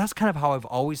 but that's kind of how I've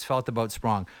always felt about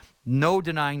Sprong. No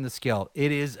denying the skill.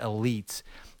 It is elite.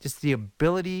 Just the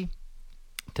ability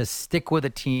to stick with a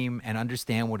team and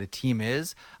understand what a team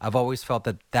is. I've always felt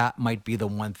that might be the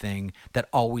one thing that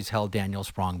always held Daniel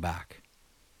Sprong back.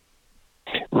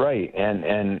 Right,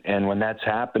 and when that's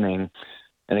happening,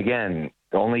 and again,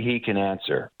 only he can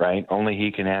answer, right? Only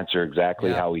he can answer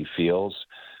exactly how he feels.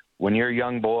 When you're a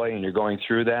young boy and you're going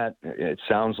through that, it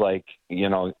sounds like,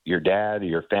 your dad or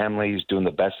your family is doing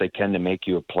the best they can to make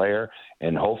you a player,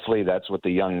 and hopefully that's what the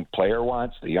young player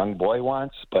wants, the young boy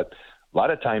wants, but a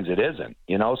lot of times it isn't,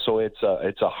 so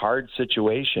it's a hard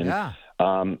situation. Yeah.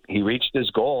 He reached his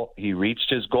goal,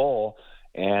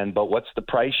 but what's the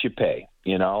price you pay?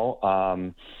 You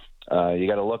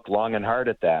got to look long and hard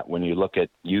at that when you look at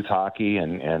youth hockey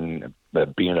and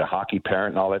being a hockey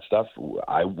parent and all that stuff.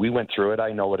 We went through it.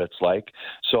 I know what it's like.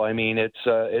 So, I mean, it's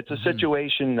a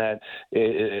situation that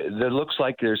it looks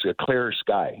like there's a clearer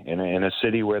sky in a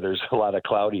city where there's a lot of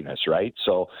cloudiness, right?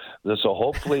 So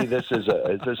hopefully this is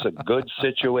a good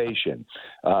situation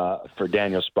for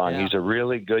Daniel Sprong. Yeah. He's a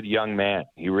really good young man.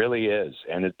 He really is.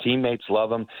 And the teammates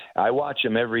love him. I watch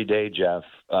him every day, Jeff.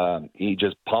 He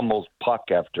just pummels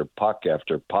puck after puck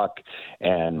after puck,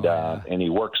 and he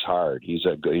works hard. He's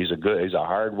a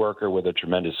hard worker with a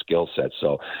tremendous skill set.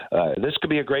 So this could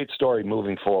be a great story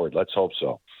moving forward. Let's hope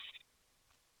so.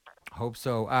 Hope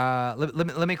so.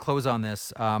 Let me close on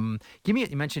this.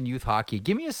 You mentioned youth hockey.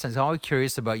 Give me a sense. I'm always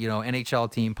curious about,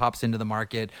 NHL team pops into the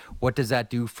market. What does that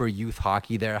do for youth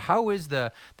hockey there? How is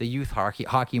the youth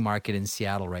hockey market in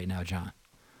Seattle right now, John?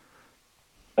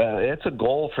 It's a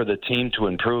goal for the team to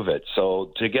improve it.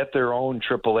 So to get their own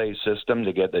AAA system,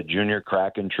 to get the junior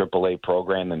Kraken AAA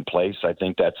program in place, I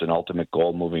think that's an ultimate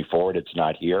goal moving forward. It's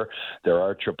not here. There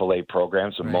are AAA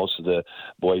programs, and most of the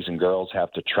boys and girls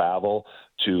have to travel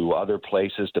to other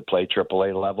places to play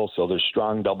AAA level. So there's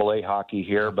strong AA hockey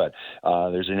here, but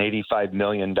there's an $85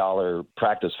 million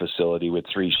practice facility with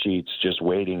 3 sheets just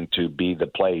waiting to be the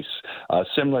place,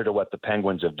 similar to what the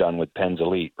Penguins have done with Penn's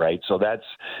Elite, right? So that's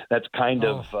kind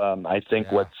of, I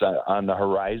think, what's on the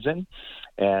horizon.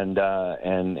 And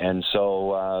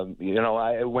so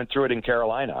I went through it in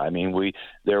Carolina. I mean,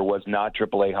 there was not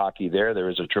AAA hockey there. There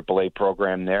was a AAA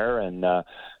program there, and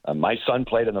my son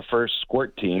played on the first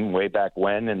squirt team way back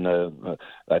when in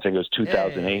I think it was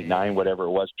 2008, 9, whatever it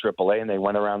was, AAA, and they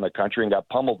went around the country and got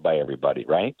pummeled by everybody,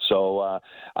 right? So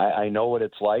I know what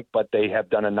it's like, but they have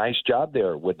done a nice job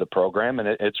there with the program, and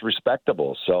it's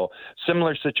respectable. So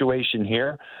similar situation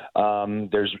here.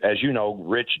 There's, as you know,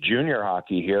 rich junior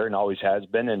hockey here, and always has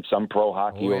been, and some pro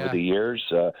hockey over the years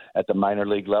at the minor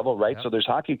league level, right? Yep. So there's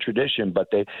hockey tradition, but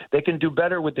they can do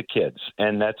better with the kids,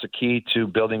 and that's a key to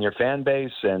building your fan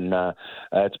base. And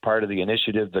it's part of the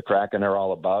initiative the Kraken are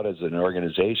all about as an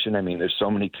organization. I mean, there's so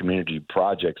many community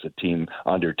projects a team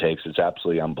undertakes. It's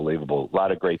absolutely unbelievable. A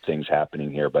lot of great things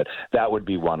happening here, but that would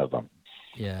be one of them.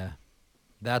 Yeah.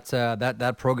 That's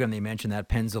that program they mentioned, that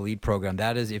Penn's Elite program.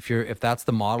 That is, if that's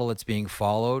the model that's being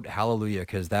followed, hallelujah,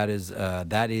 because that is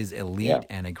elite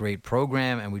and a great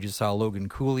program. And we just saw Logan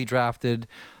Cooley drafted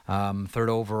 3rd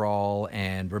overall,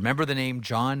 and remember the name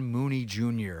John Mooney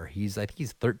Jr. I think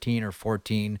he's 13 or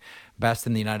 14, best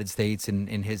in the United States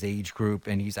in his age group,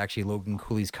 and he's actually Logan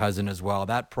Cooley's cousin as well.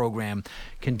 That program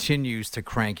continues to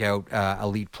crank out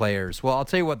elite players. Well, I'll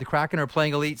tell you what, the Kraken are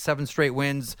playing elite, 7 straight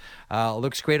wins.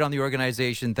 Looks great on the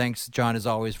organization. Thanks, John, as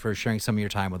always, for sharing some of your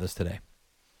time with us today.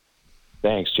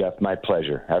 Thanks, Jeff. My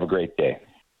pleasure. Have a great day.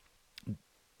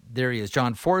 There he is.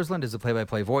 John Forslund is the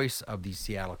play-by-play voice of the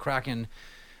Seattle Kraken.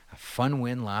 A fun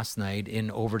win last night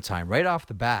in overtime. Right off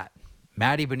the bat,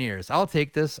 Matty Beniers, I'll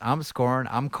take this. I'm scoring.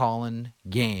 I'm calling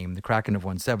game. The Kraken have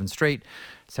won 7 straight.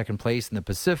 2nd place in the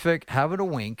Pacific. Having a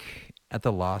wink at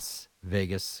the Las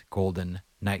Vegas Golden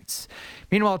Knights.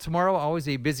 Meanwhile, tomorrow, always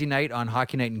a busy night on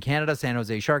Hockey Night in Canada. San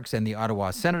Jose Sharks and the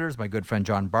Ottawa Senators. My good friend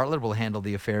John Bartlett will handle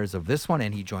the affairs of this one,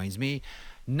 and he joins me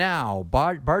now.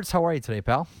 Barts, how are you today,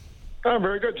 pal? I'm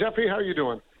very good. Jeffy, how are you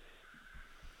doing?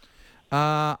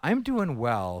 I'm doing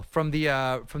well. From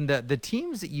the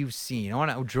teams that you've seen, I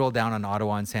want to drill down on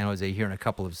Ottawa and San Jose here in a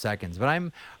couple of seconds. But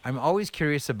I'm always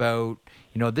curious about,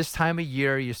 this time of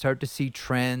year you start to see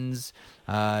trends.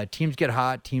 Teams get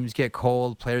hot, teams get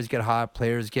cold, players get hot,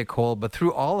 players get cold. But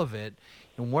through all of it,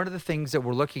 and one of the things that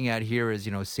we're looking at here is,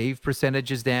 save percentage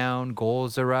is down,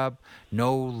 goals are up,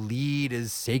 no lead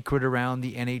is sacred around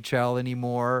the NHL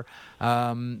anymore.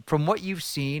 From what you've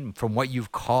seen, from what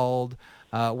you've called,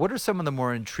 what are some of the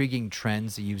more intriguing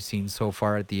trends that you've seen so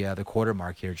far at the quarter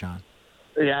mark here, John?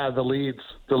 Yeah, the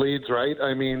leads, right?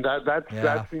 I mean,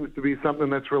 that seems to be something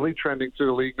that's really trending through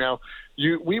the league now.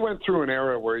 We went through an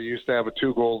era where you used to have a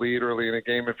 2-goal lead early in a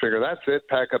game and figure that's it,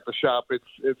 pack up the shop,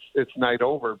 it's night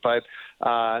over. But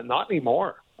not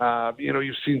anymore.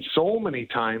 You've seen so many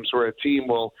times where a team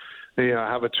will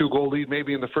have a 2-goal lead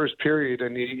maybe in the first period,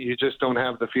 and you just don't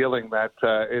have the feeling that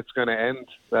it's going to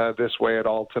end this way at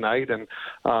all tonight. And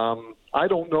I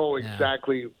don't know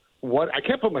exactly I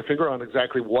can't put my finger on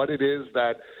exactly what it is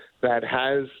that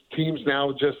has teams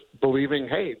now just believing,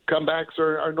 hey, comebacks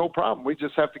are no problem. We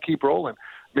just have to keep rolling.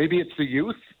 Maybe it's the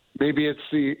youth. Maybe it's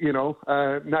the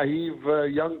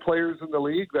naive young players in the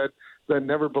league that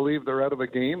never believe they're out of a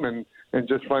game and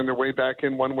just find their way back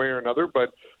in one way or another. But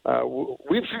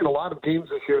we've seen a lot of games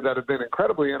this year that have been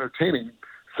incredibly entertaining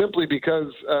simply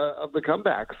because of the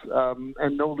comebacks,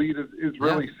 and no lead is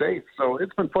really safe. So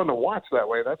it's been fun to watch that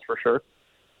way, that's for sure.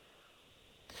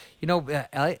 Elliot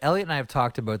and I have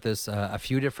talked about this a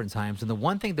few different times, and the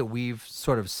one thing that we've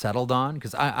sort of settled on,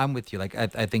 because I'm with you, like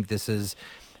I think this is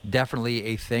definitely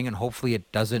a thing, and hopefully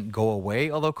it doesn't go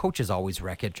away, although coaches always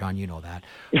wreck it, John, you know that.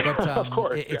 But of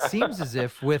course, it seems as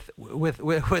if with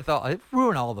all, it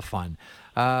ruin all the fun.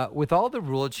 With all the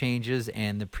rule changes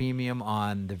and the premium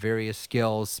on the various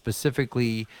skills,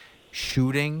 specifically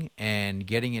shooting and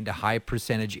getting into high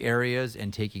percentage areas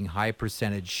and taking high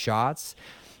percentage shots,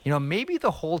 maybe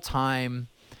the whole time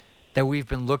that we've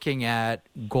been looking at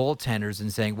goaltenders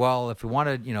and saying, well, if we want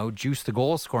to, juice the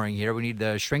goal scoring here, we need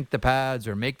to shrink the pads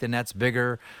or make the nets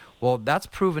bigger. Well, that's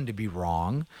proven to be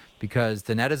wrong because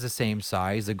the net is the same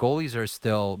size. The goalies are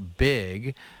still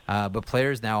big, but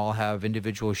players now all have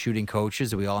individual shooting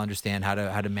coaches. We all understand how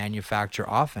to manufacture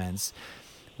offense.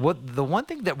 The one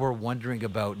thing that we're wondering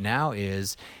about now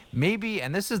is maybe,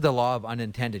 and this is the law of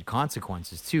unintended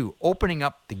consequences too, opening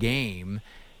up the game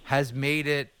has made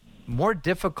it more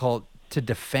difficult to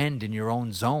defend in your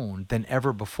own zone than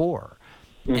ever before.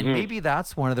 And maybe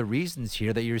that's one of the reasons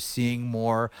here that you're seeing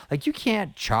more, like you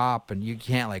can't chop and you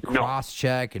can't like cross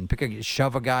check and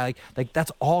shove a guy. Like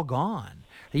that's all gone.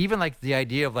 Even like the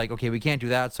idea of like, okay, we can't do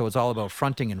that. So it's all about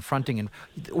fronting and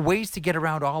ways to get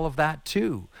around all of that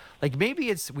too. Like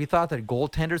maybe we thought that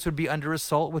goaltenders would be under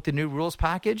assault with the new rules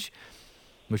package,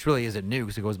 which really isn't new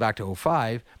because it goes back to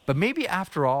 2005. But maybe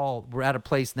after all, we're at a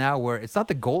place now where it's not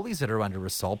the goalies that are under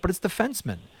assault, but it's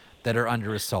defensemen that are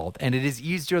under assault. And it is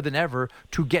easier than ever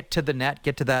to get to the net,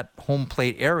 get to that home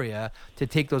plate area to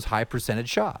take those high percentage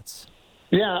shots.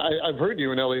 Yeah, I've heard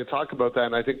you and Elliot talk about that,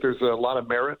 and I think there's a lot of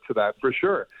merit to that for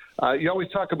sure. You always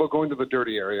talk about going to the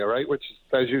dirty area, right? Which,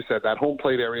 as you said, that home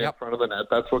plate area in front of the net.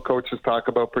 That's what coaches talk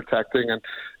about protecting. And,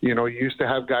 you used to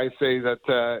have guys say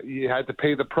that you had to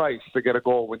pay the price to get a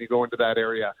goal when you go into that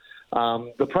area.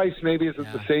 The price maybe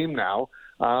isn't the same now.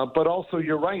 But also,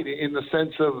 you're right in the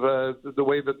sense of the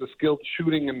way that the skilled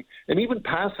shooting and even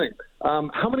passing.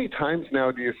 How many times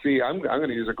now do you see? I'm going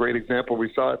to use a great example.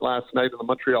 We saw it last night in the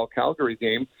Montreal-Calgary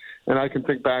game, and I can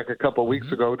think back a couple of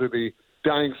weeks ago to the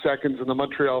dying seconds in the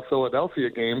Montreal-Philadelphia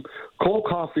game. Cole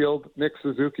Caulfield, Nick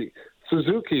Suzuki.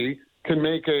 Suzuki can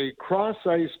make a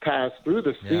cross-ice pass through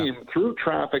the seam, through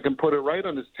traffic, and put it right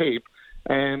on his tape,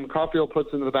 and Caulfield puts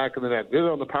it into the back of the net. Did it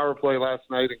on the power play last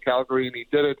night in Calgary, and he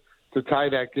did it to tie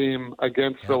that game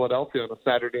against Philadelphia on a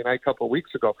Saturday night a couple of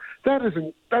weeks ago. That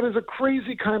is a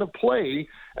crazy kind of play.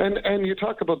 And you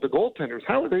talk about the goaltenders.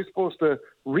 How are they supposed to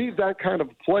read that kind of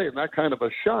play and that kind of a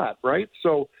shot, right?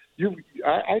 So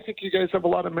I think you guys have a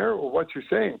lot of merit with what you're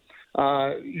saying.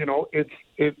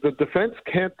 The defense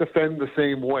can't defend the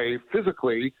same way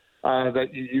physically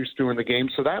that you used to in the game,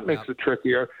 so that makes it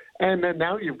trickier. And then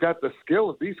now you've got the skill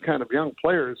of these kind of young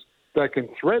players that can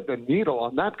thread the needle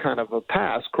on that kind of a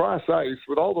pass, cross ice,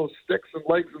 with all those sticks and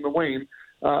legs in the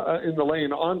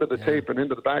lane onto the tape and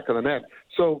into the back of the net.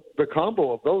 So the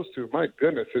combo of those two, my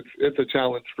goodness, it's a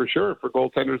challenge for sure for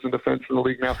goaltenders and defense in the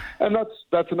league now. And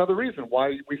that's another reason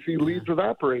why we see leads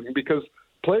evaporating, because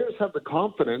players have the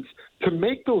confidence to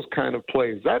make those kind of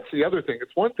plays. That's the other thing.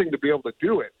 It's one thing to be able to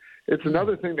do it. It's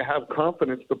another thing to have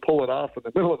confidence to pull it off in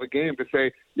the middle of a game, to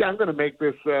say, yeah, I'm going to make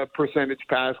this percentage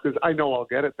pass because I know I'll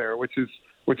get it there, which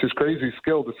is crazy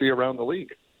skill to see around the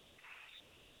league.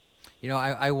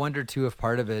 I wonder, too, if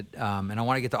part of it, and I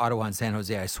want to get to Ottawa and San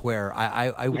Jose, I swear,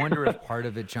 I wonder if part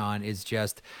of it, John, is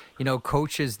just,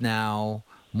 coaches now,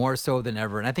 more so than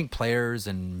ever, and I think players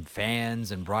and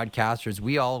fans and broadcasters,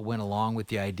 we all went along with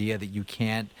the idea that you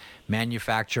can't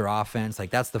manufacture offense.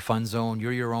 Like, that's the fun zone.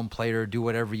 You're your own player. Do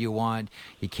whatever you want.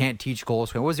 You can't teach goal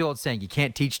scoring. What was the old saying? You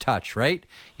can't teach touch, right?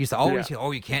 You used to always say,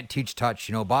 you can't teach touch.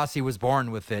 Bossy was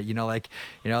born with it.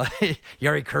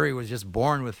 Yari Curry was just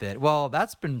born with it. Well,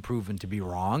 that's been proven to be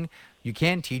wrong. You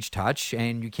can teach touch,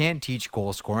 and you can teach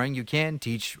goal scoring. You can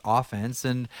teach offense,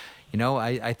 and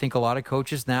I think a lot of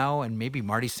coaches now, and maybe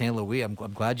Marty St. Louis, I'm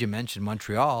glad you mentioned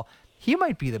Montreal, he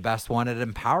might be the best one at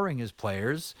empowering his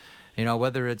players,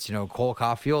 whether it's, Cole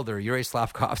Caulfield or Yuri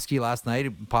Slavkovsky last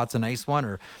night, Pot's a nice one,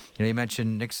 or, you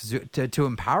mentioned Nick Suzuki, to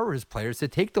empower his players to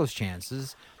take those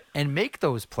chances and make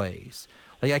those plays.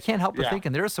 Like, I can't help but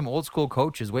thinking there are some old school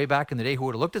coaches way back in the day who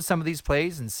would have looked at some of these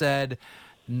plays and said,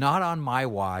 not on my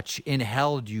watch. In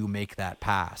hell do you make that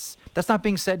pass? That's not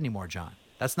being said anymore, John.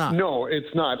 That's not. No,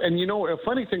 it's not. And, a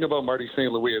funny thing about Marty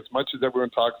St. Louis, as much as everyone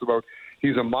talks about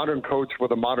he's a modern coach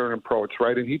with a modern approach,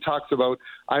 right? And he talks about,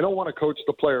 I don't want to coach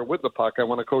the player with the puck. I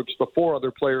want to coach the four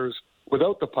other players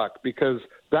without the puck, because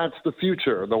that's the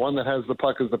future. The one that has the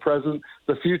puck is the present.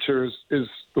 The future is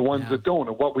the ones that don't.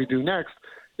 And what we do next,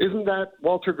 isn't that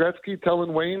Walter Gretzky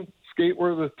telling Wayne, skate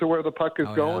to where the puck is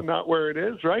going, not where it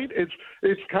is, right?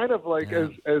 It's kind of like as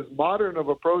modern of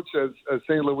approach as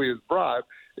St. Louis has brought.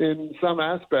 In some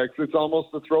aspects, it's almost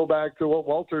a throwback to what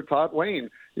Walter taught Wayne.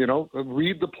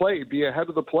 Read the play, be ahead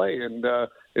of the play, and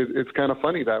it's kind of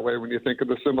funny that way when you think of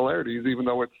the similarities, even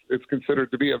though it's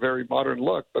considered to be a very modern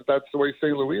look. But that's the way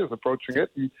St. Louis is approaching it,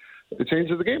 and it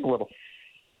changes the game a little.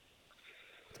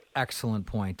 Excellent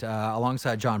point.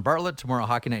 Alongside John Bartlett, tomorrow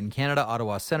Hockey Night in Canada,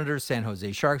 Ottawa Senators, San Jose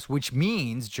Sharks, which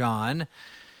means, John,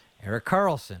 Erik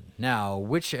Karlsson. Now,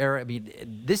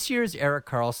 this year's Erik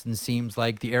Karlsson seems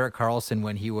like the Erik Karlsson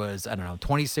when he was,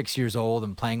 26 years old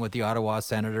and playing with the Ottawa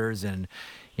Senators and,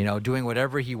 doing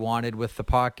whatever he wanted with the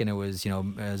puck. And it was,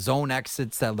 zone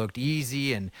exits that looked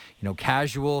easy and,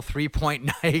 casual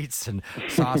 3-point nights and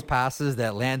sauce passes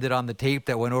that landed on the tape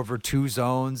that went over two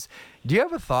zones. Do you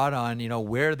have a thought on,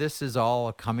 where this is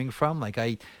all coming from? Like,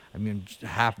 I mean,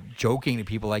 half joking to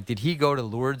people, like, did he go to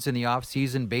Lourdes in the off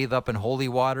season, bathe up in holy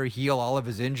water, heal all of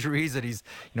his injuries, that he's,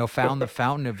 found the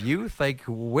fountain of youth? Like,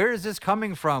 where is this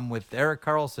coming from with Erik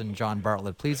Karlsson, John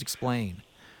Bartlett? Please explain.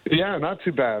 Yeah, not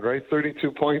too bad, right?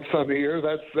 32 points on the year.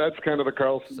 That's kind of the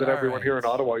Karlsson that everyone here in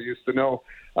Ottawa used to know.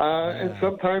 And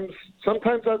sometimes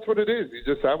that's what it is. You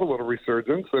just have a little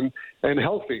resurgence and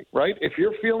healthy, right? If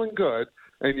you're feeling good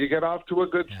and you get off to a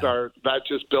good start, that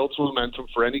just builds momentum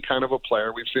for any kind of a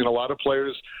player. We've seen a lot of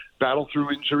players battle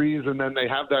through injuries, and then they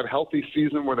have that healthy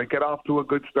season where they get off to a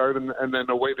good start, and then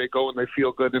away they go and they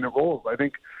feel good and it rolls. I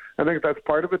think that's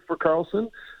part of it for Karlsson.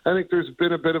 I think there's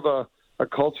been a bit of a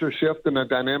culture shift and a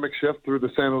dynamic shift through the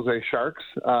San Jose Sharks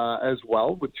as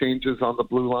well, with changes on the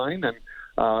blue line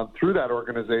and through that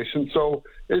organization. So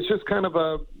it's just kind of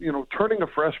turning a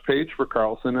fresh page for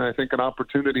Karlsson, and I think an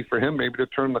opportunity for him maybe to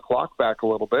turn the clock back a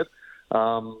little bit.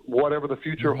 Whatever the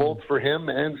future holds for him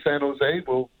and San Jose,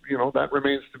 that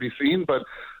remains to be seen. But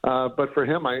for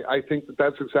him, I think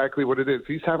that's exactly what it is.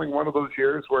 He's having one of those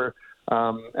years where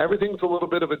everything's a little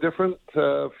bit of a different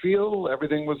feel.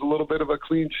 Everything was a little bit of a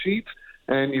clean sheet,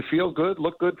 and you feel good,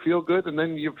 look good, feel good, and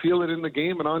then you feel it in the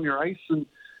game and on your ice and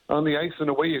on the ice, and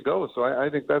away you go. So I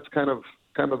think that's kind of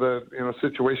the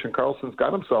situation Karlsson's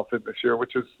got himself in this year,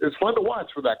 which is fun to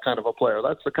watch for that kind of a player.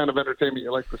 That's the kind of entertainment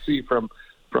you like to see from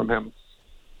him.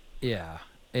 Yeah,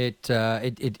 it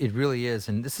really is,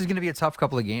 and this is going to be a tough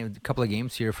couple of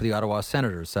games here for the Ottawa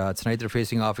Senators. Tonight they're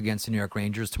facing off against the New York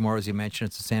Rangers. Tomorrow, as you mentioned,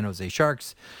 it's the San Jose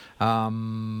Sharks.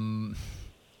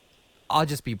 I'll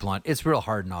just be blunt. It's real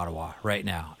hard in Ottawa right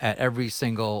now at every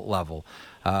single level,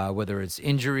 whether it's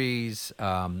injuries,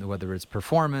 whether it's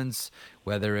performance,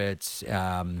 whether it's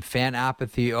fan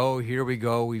apathy. Oh, here we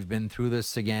go. We've been through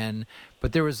this again.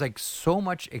 But there was so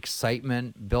much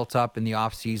excitement built up in the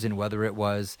offseason, whether it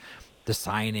was the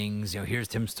signings, here's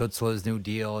Tim Stützle's new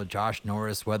deal, Josh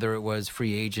Norris, whether it was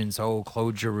free agents,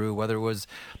 Claude Giroux, whether it was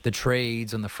the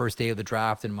trades on the first day of the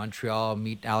draft in Montreal,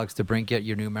 meet Alex DeBrincat,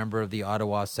 your new member of the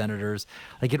Ottawa Senators.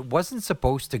 It wasn't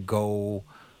supposed to go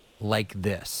like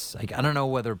this. I don't know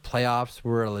whether playoffs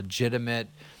were a legitimate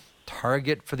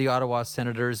target for the Ottawa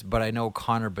Senators, but I know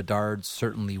Connor Bedard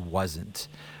certainly wasn't.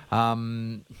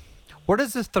 What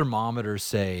does the thermometer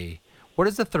say? What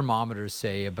does the thermometer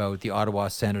say about the Ottawa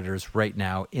Senators right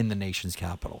now in the nation's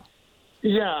capital?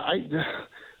 Yeah,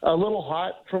 a little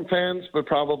hot from fans, but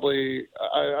probably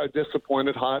a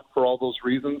disappointed hot for all those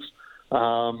reasons.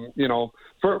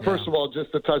 First of all,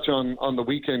 just to touch on the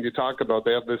weekend you talk about,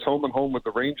 they have this home and home with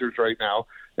the Rangers right now,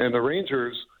 and the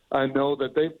Rangers know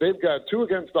that they've got 2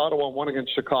 against Ottawa, 1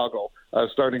 against Chicago,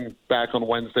 starting back on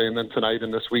Wednesday and then tonight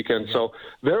and this weekend. Yeah. So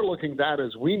they're looking at that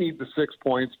as we need the 6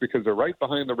 points because they're right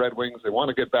behind the Red Wings. They want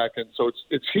to get back in. So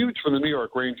it's huge for the New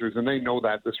York Rangers, and they know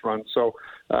that this run. So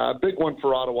big one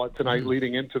for Ottawa tonight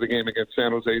leading into the game against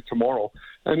San Jose tomorrow.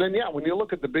 And then, when you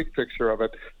look at the big picture of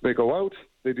it, they go out,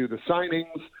 they do the signings.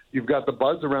 You've got the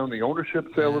buzz around the ownership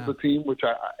sale of the team, which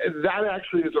that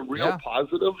actually is a real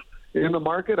positive in the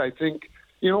market. I think,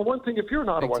 one thing, if you're an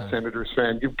Ottawa Senators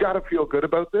fan, you've got to feel good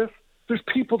about this. There's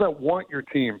people that want your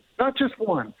team, not just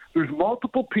one. There's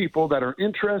multiple people that are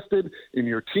interested in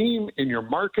your team, in your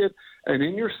market, and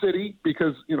in your city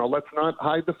because, let's not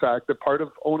hide the fact that part of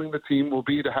owning the team will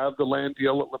be to have the land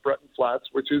deal at LeBreton Flats,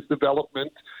 which is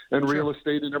development and real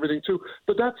estate and everything too.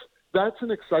 But that's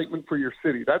an excitement for your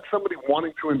city. That's somebody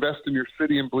wanting to invest in your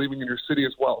city and believing in your city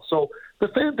as well. So the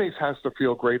fan base has to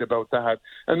feel great about that.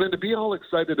 And then to be all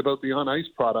excited about the on-ice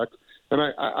product. And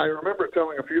I remember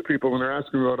telling a few people when they're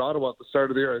asking me about Ottawa at the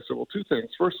start of the year, I said, well, 2 things.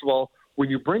 First of all, when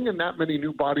you bring in that many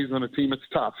new bodies on a team, it's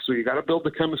tough. So you got to build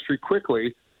the chemistry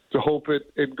quickly to hope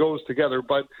it goes together.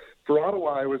 But for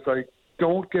Ottawa, I was like,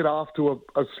 don't get off to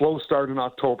a slow start in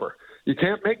October. You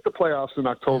can't make the playoffs in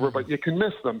October, but you can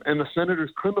miss them. And the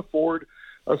Senators couldn't afford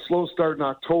a slow start in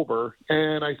October.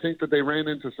 And I think that they ran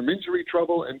into some injury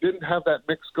trouble and didn't have that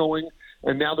mix going.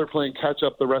 And now they're playing catch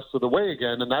up the rest of the way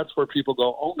again. And that's where people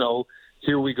go, oh, no,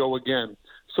 here we go again.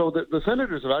 So the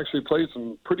Senators have actually played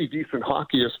some pretty decent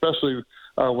hockey, especially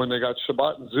when they got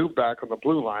Shabbat and Zub back on the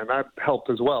blue line. That helped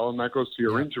as well, and that goes to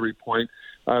your injury point.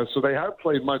 So they have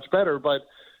played much better, but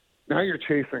now you're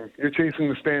chasing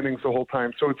the standings the whole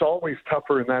time. So it's always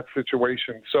tougher in that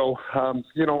situation. So,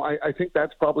 I think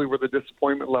that's probably where the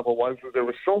disappointment level was. There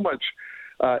was so much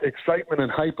excitement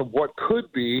and hype of what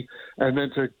could be, and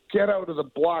then to get out of the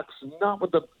blocks, not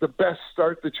with the best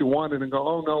start that you wanted, and go,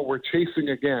 oh, no, we're chasing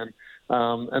again.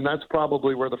 And that's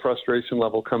probably where the frustration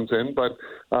level comes in. But,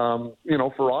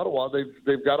 for Ottawa,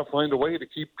 they've got to find a way to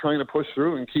keep trying to push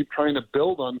through and keep trying to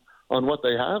build on what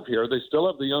they have here. They still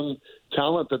have the young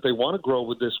talent that they want to grow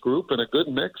with this group and a good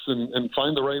mix and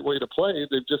find the right way to play.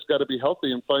 They've just got to be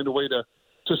healthy and find a way to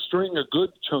string a good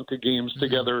chunk of games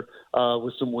together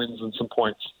with some wins and some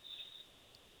points.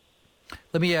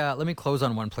 Let me close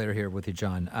on one player here with you,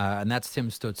 John, and that's Tim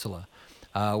Stützle.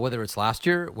 whether it's last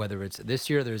year, whether it's this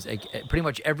year. There's pretty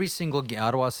much every single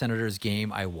Ottawa Senators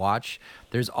game I watch,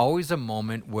 there's always a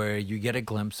moment where you get a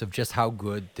glimpse of just how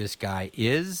good this guy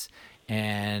is,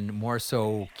 and more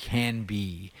so can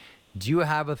be. Do you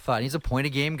have a thought? He's a point a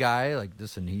game guy. Like,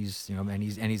 listen, he's and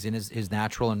he's in his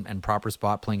natural and proper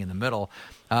spot, playing in the middle.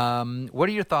 What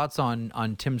are your thoughts on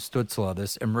Tim Stützle,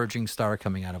 this emerging star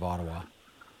coming out of Ottawa?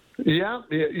 Yeah,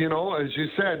 as you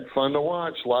said, fun to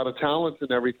watch, a lot of talent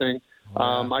and everything.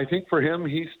 Oh, yeah. I think for him,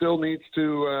 he still needs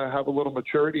to have a little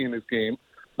maturity in his game.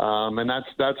 And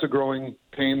that's a growing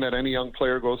pain that any young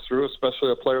player goes through,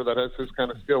 especially a player that has his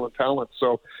kind of skill and talent.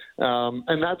 So,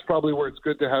 and that's probably where it's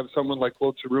good to have someone like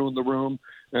Claude Giroux in the room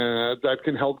that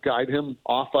can help guide him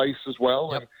off ice as well.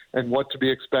 Yep. and what to be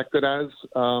expected as,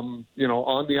 on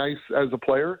the ice as a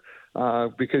player.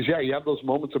 Because, you have those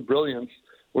moments of brilliance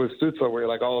with Stützle where you're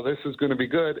like, oh, this is going to be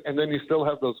good. And then you still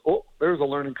have those, there's a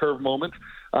learning curve moment.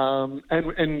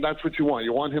 And that's what you want.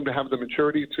 You want him to have the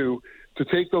maturity to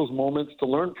take those moments, to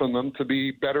learn from them, to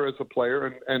be better as a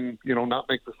player and not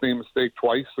make the same mistake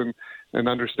twice and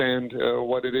understand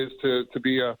what it is to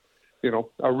be a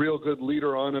real good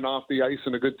leader on and off the ice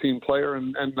and a good team player.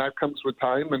 And that comes with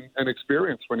time and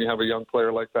experience when you have a young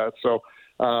player like that. So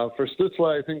for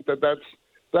Stützle, I think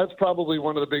that's probably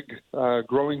one of the big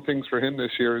growing things for him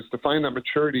this year is to find that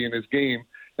maturity in his game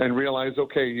and realize,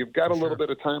 okay, you've got a little bit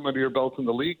of time under your belt in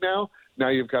the league now. Now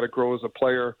you've got to grow as a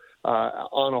player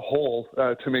on a whole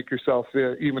to make yourself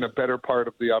even a better part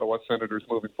of the Ottawa Senators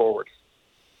moving forward.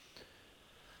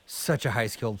 Such a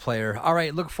high-skilled player. All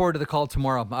right, look forward to the call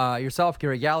tomorrow. Yourself,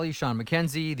 Gary Galley, Sean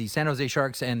McKenzie, the San Jose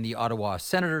Sharks, and the Ottawa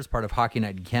Senators, part of Hockey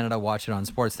Night in Canada. Watch it on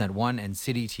Sportsnet 1 and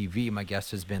City TV. My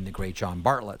guest has been the great John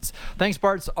Bartlett. Thanks,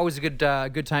 Bart. Always a good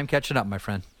time catching up, my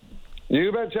friend.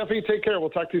 You bet, Jeffy. Take care.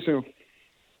 We'll talk to you soon.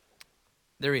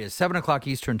 There he is, 7 o'clock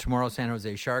Eastern tomorrow, San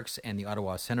Jose Sharks and the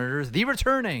Ottawa Senators. The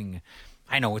returning,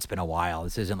 I know it's been a while.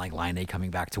 This isn't like Line A coming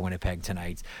back to Winnipeg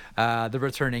tonight. The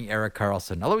returning Erik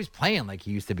Karlsson. Although he's playing like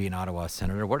he used to be an Ottawa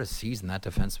Senator. What a season that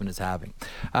defenseman is having.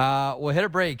 We'll hit a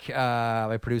break.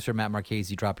 My producer, Matt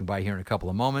Marchese, dropping by here in a couple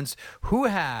of moments. Who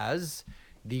has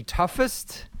the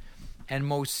toughest and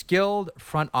most skilled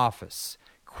front office?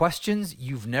 Questions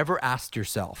you've never asked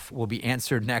yourself will be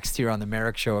answered next here on The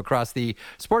Merrick Show across the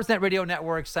Sportsnet Radio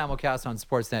Network, simulcast on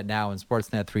Sportsnet Now and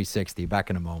Sportsnet 360. Back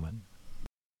in a moment.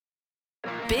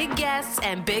 Big guests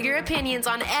and bigger opinions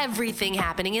on everything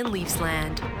happening in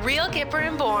Leafsland. Real Kipper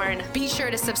and Bourne. Be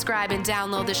sure to subscribe and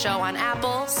download the show on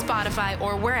Apple, Spotify,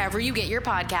 or wherever you get your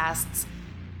podcasts.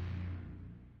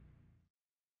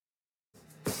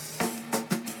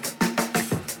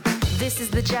 This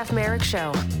is the Jeff Merrick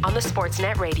Show on the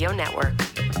Sportsnet Radio Network.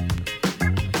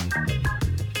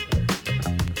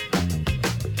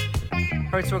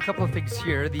 All right, so a couple of things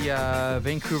here. The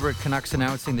Vancouver Canucks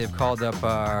announcing they've called up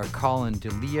Colin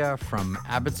Delia from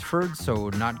Abbotsford, so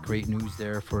not great news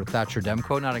there for Thatcher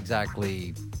Demko. Not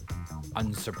exactly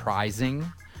unsurprising,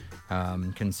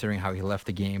 considering how he left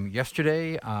the game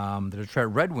yesterday. The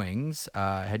Detroit Red Wings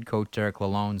head coach Derek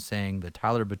Lalonde saying that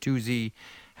Tyler Bertuzzi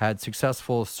had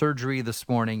successful surgery this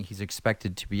morning. He's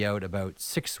expected to be out about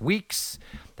 6 weeks.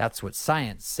 That's what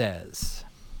science says.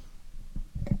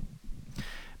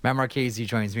 Matt Marchese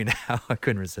joins me now. I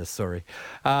couldn't resist, sorry.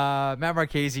 Matt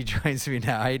Marchese joins me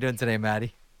now. How you doing today,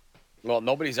 Matty? Well,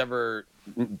 nobody's ever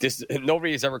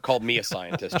called me a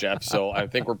scientist, Jeff, so I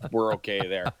think we're okay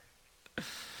there.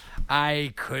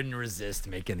 I couldn't resist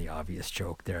making the obvious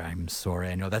joke there. I'm sorry.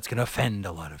 I know that's going to offend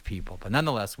a lot of people, but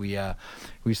nonetheless, we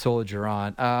soldier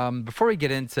on. Before we get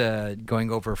into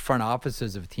going over front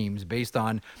offices of teams based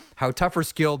on how tough or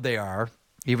skilled they are,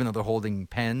 even though they're holding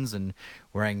pens and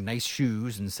wearing nice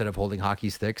shoes instead of holding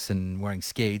hockey sticks and wearing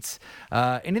skates,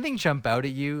 anything jump out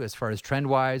at you as far as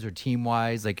trend-wise or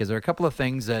team-wise? Like, is there a couple of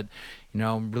things that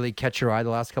really catch your eye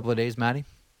the last couple of days, Matty?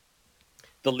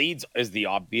 The Leeds is the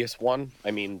obvious one.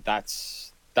 I mean, that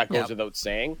goes without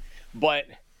saying. But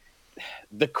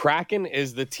the Kraken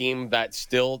is the team that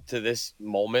still, to this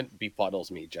moment,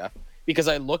 befuddles me, Jeff. Because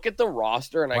I look at the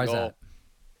roster and Why is that?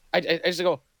 I just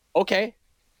go, okay,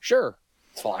 sure,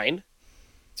 it's fine.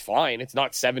 It's fine. It's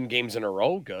not 7 games in a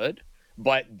row good,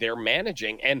 but they're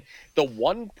managing. And the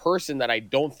one person that I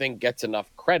don't think gets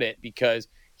enough credit, because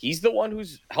he's the one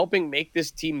who's helping make this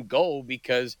team go,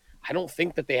 because I don't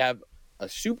think that they have a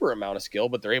super amount of skill,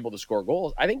 but they're able to score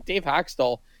goals. I think Dave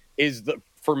Haxtell is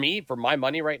for my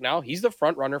money right now, he's the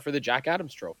front runner for the Jack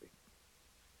Adams Trophy.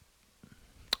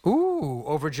 Ooh,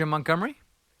 over Jim Montgomery?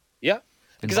 Yeah.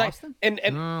 In Boston? And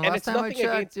last it's time nothing I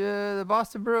checked, against the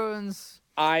Boston Bruins.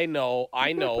 I know,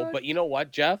 but you know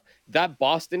what, Jeff? That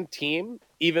Boston team,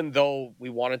 even though we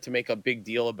wanted to make a big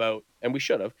deal about, and we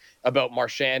should have, about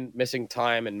Marchand missing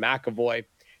time and McAvoy,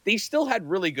 they still had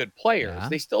really good players. Yeah.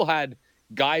 They still had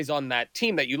guys on that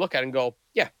team that you look at and go,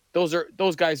 yeah,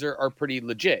 those guys are pretty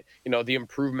legit. You know, the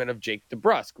improvement of Jake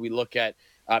DeBrusk. We look at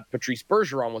Patrice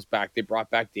Bergeron was back. They brought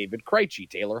back David Krejci.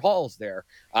 Taylor Hall's there.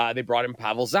 They brought in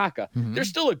Pavel Zacha. Mm-hmm. There's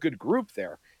still a good group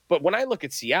there. But when I look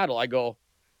at Seattle, I go,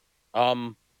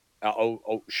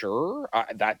 sure,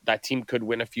 that team could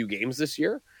win a few games this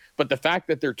year. But the fact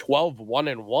that they're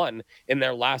 12-1-1 in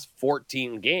their last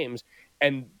 14 games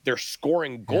and they're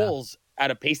scoring goals at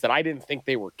a pace that I didn't think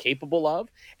they were capable of,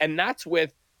 and that's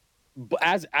with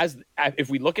as if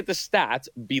we look at the stats,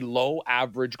 below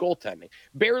average goaltending,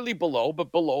 barely below,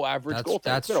 but below average goaltending.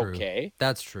 That's true. Okay,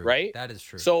 that's true, right? That is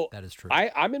true. So that is true.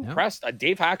 I'm impressed.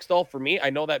 Dave Haxtell, for me,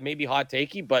 I know that may be hot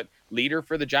takey, but leader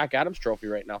for the Jack Adams Trophy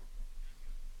right now.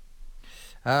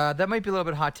 That might be a little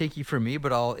bit hot takey for me,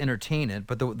 but I'll entertain it.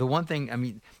 But the one thing, I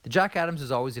mean, the Jack Adams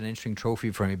is always an interesting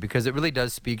trophy for me because it really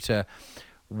does speak to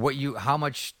how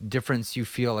much difference you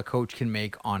feel a coach can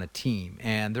make on a team.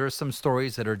 And there are some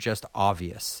stories that are just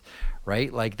obvious,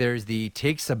 right? Like there's the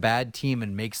takes a bad team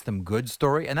and makes them good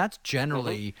story. And that's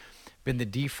generally been the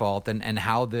default and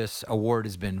how this award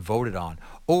has been voted on.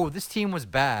 Oh, this team was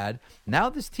bad. Now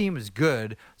this team is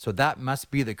good. So that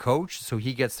must be the coach. So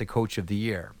he gets the coach of the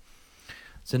year.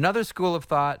 It's another school of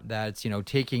thought that's,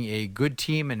 taking a good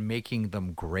team and making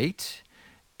them great.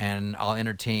 And I'll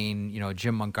entertain,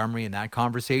 Jim Montgomery in that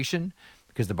conversation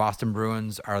because the Boston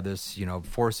Bruins are this,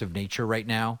 force of nature right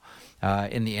now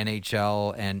in the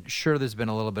NHL. And sure, there's been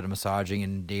a little bit of massaging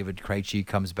and David Krejci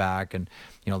comes back and,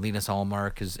 Linus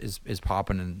Ullmark is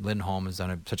popping and Lindholm has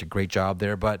done such a great job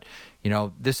there. But,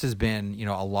 this has been,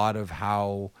 a lot of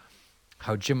how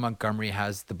Jim Montgomery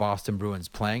has the Boston Bruins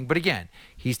playing. But again,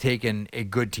 he's taken a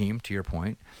good team, to your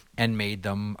point, and made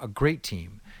them a great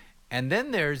team. And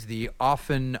then there's the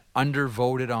often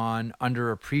undervoted on,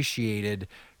 underappreciated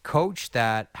coach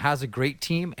that has a great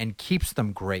team and keeps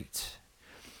them great.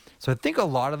 So I think a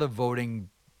lot of the voting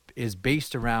is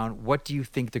based around what do you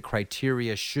think the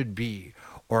criteria should be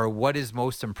or what is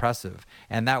most impressive.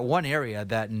 And that one area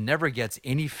that never gets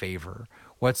any favor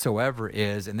whatsoever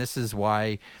is, and this is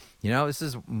why,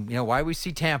 why we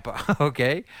see Tampa,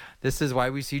 okay? This is why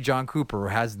we see John Cooper,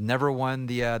 who has never won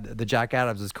the Jack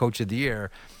Adams as Coach of the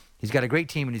Year. He's got a great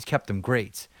team, and he's kept them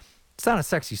great. It's not a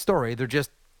sexy story. They're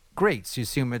just great. So you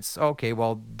assume it's, okay,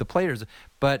 well, the players.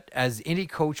 But as any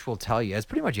coach will tell you, as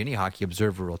pretty much any hockey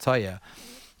observer will tell you,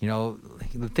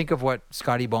 think of what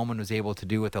Scotty Bowman was able to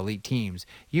do with elite teams.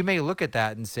 You may look at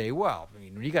that and say, well,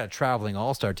 when you got a traveling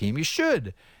all-star team, you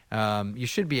should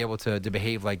be able to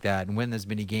behave like that and win as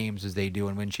many games as they do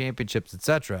and win championships,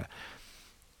 etc.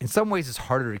 In some ways, it's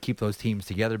harder to keep those teams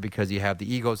together because you have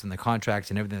the egos and the contracts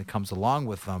and everything that comes along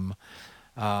with them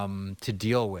to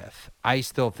deal with. I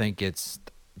still think it's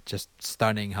just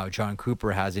stunning how John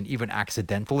Cooper hasn't even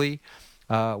accidentally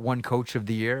won Coach of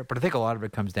the Year. But I think a lot of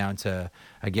it comes down to,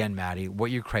 again, Maddie,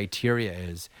 what your criteria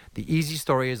is. The easy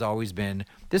story has always been,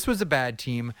 this was a bad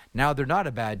team. Now they're not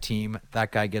a bad team.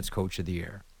 That guy gets Coach of the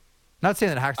Year. Not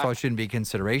saying that Haxtell shouldn't be a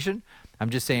consideration. I'm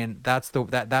just saying that's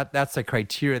the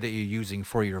criteria that you're using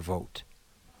for your vote.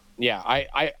 Yeah,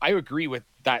 I agree with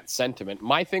that sentiment.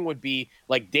 My thing would be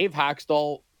like Dave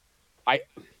Haxtell.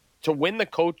 To win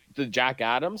the Jack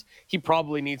Adams, he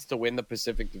probably needs to win the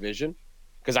Pacific Division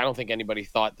because I don't think anybody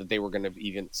thought that they were going to be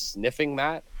even sniffing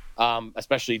that,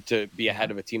 especially to be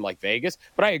ahead of a team like Vegas.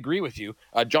 But I agree with you.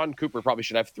 John Cooper probably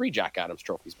should have 3 Jack Adams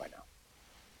trophies by now.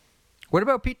 What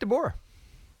about Pete DeBoer?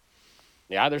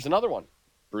 Yeah, there's another one.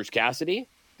 Bruce Cassidy.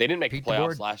 They didn't make the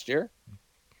playoffs last year.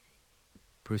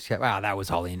 Bruce Cassidy. Wow, that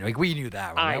was all in. Like we knew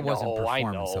that. Right? That wasn't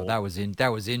performance. So that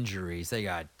was injuries. They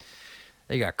got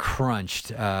crunched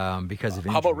because of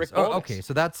injuries. How about Rick Bowness? Okay,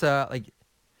 so that's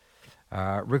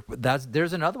Rick.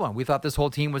 There's another one. We thought this whole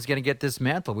team was going to get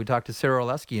dismantled. We talked to Sarah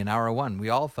Oleski in hour 1. We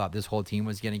all thought this whole team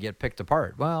was going to get picked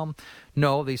apart. Well,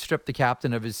 no, they stripped the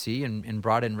captain of his seat and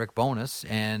brought in Rick Bowness,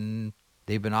 and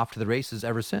they've been off to the races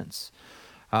ever since.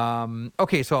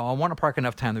 Okay, so I want to park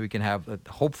enough time that we can have,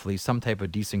 hopefully, some type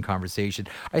of decent conversation.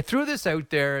 I threw this out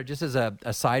there just as a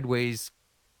sideways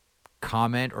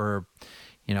comment or,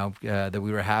 that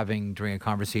we were having during a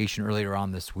conversation earlier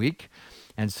on this week.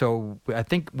 And so I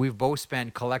think we've both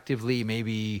spent collectively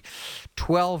maybe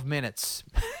 12 minutes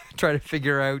trying to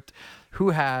figure out who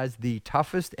has the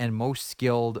toughest and most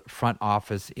skilled front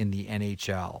office in the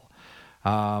NHL.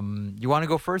 You want to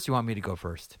go first? You want me to go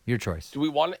first? Your choice. Do we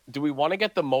want to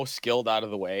get the most skilled out of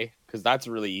the way? Because that's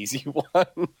a really easy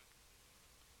one.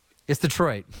 It's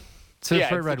Detroit. So yeah,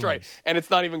 Detroit it's Red Detroit, Wings. and it's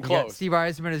not even You got close. Steve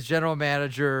Yzerman as general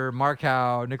manager, Mark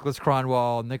Howe, Nicholas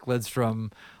Kronwall, Nick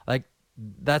Lidstrom. Like,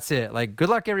 that's it. Like, good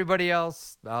luck everybody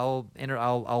else. I'll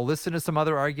listen to some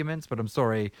other arguments, but I'm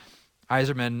sorry.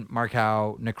 Yzerman, Mark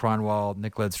Howe, Nick Kronwall,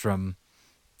 Nick Lidstrom.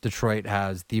 Detroit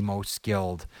has the most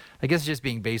skilled. I guess just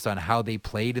being based on how they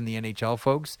played in the NHL,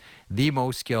 folks, the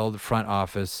most skilled front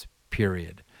office,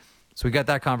 period. So we got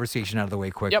that conversation out of the way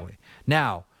quickly. Yep.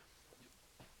 Now,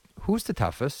 who's the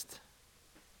toughest?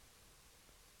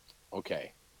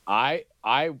 Okay. I'm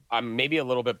maybe a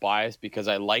little bit biased because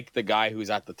I like the guy who's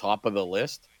at the top of the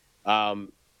list.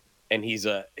 And he's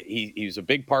a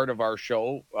big part of our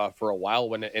show for a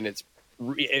while in its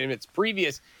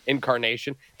previous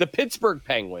incarnation, the Pittsburgh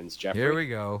Penguins, Jeffrey. Here we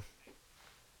go.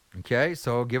 Okay,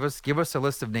 so give us a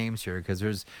list of names here because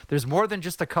there's more than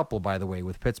just a couple, by the way,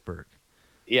 with Pittsburgh.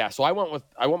 Yeah, so I went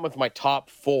with my top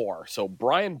 4. So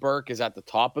Brian Burke is at the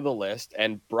top of the list,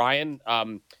 and Brian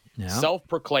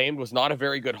self-proclaimed was not a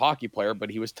very good hockey player, but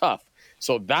he was tough.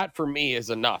 So that for me is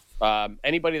enough.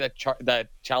 Anybody that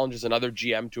challenges another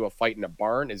GM to a fight in a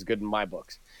barn is good in my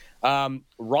books. Ron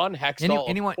Hextall.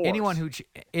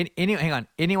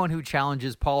 Anyone who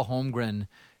challenges Paul Holmgren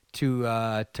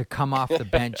to come off the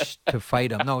bench to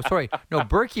fight him. No, sorry. No,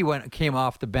 Berkey came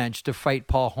off the bench to fight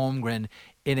Paul Holmgren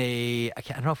in I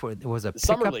don't know if it was a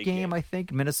pickup game, I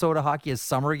think. Minnesota hockey, a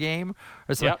summer game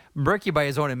or something. Yep. Berkey, by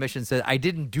his own admission, said, I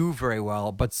didn't do very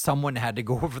well, but someone had to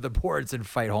go over the boards and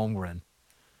fight Holmgren.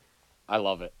 I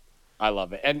love it.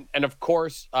 And of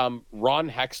course, Ron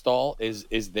Hextall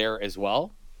is there as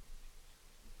well.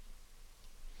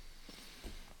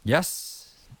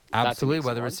 Yes, absolutely.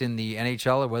 Whether it's in the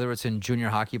NHL or whether it's in junior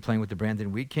hockey playing with the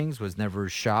Brandon Wheat Kings, was never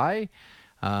shy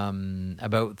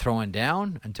about throwing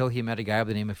down until he met a guy by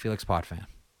the name of Felix Potvin.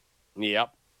 Yep.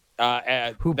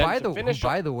 Who, by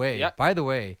the way,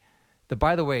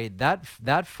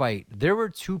 that fight, there were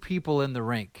two people in the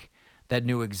rink that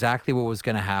knew exactly what was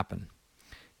going to happen.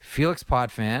 Felix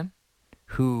Potvin,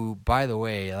 who, by the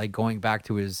way, like going back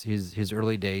to his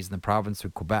early days in the province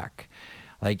of Quebec,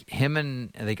 like him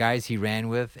and the guys he ran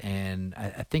with, and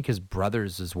I think his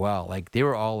brothers as well, like they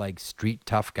were all like street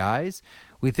tough guys.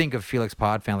 We think of Felix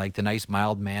Potvin like the nice,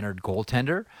 mild-mannered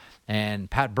goaltender, and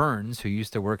Pat Burns, who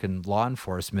used to work in law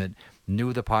enforcement,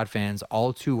 knew the Potvins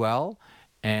all too well,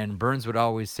 and Burns would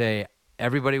always say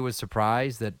everybody was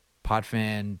surprised that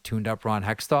Potvin tuned up Ron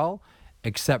Hextall,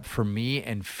 except for me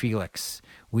and Felix.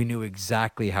 We knew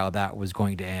exactly how that was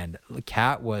going to end. The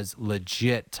cat was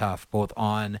legit tough, both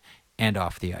on and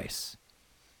off the ice.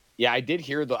 Yeah, I did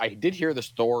hear the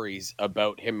stories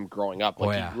about him growing up.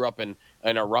 Like he grew up in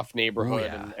a rough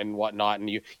neighborhood and whatnot, and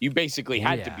you basically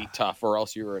had to be tough or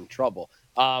else you were in trouble.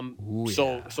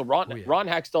 So Ron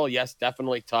Hextall, yes,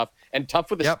 definitely tough, and tough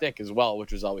with a stick as well,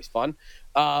 which was always fun.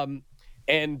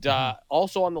 And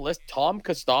also on the list, Tom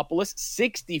Kostopoulos,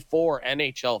 64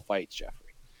 NHL fights,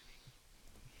 Jeffrey.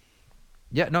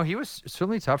 Yeah, no, he was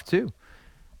certainly tough too.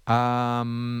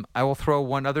 I will throw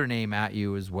one other name at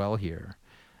you as well here,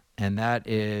 and that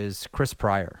is Chris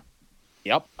Pryor.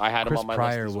 Yep, I had him on my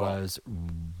list as well. Chris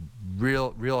Pryor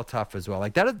was real tough as well.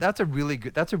 Like that's a really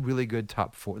good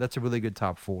top 4. That's a really good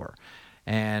top 4,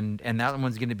 and that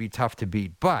one's going to be tough to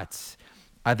beat. But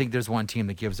I think there's one team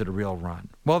that gives it a real run.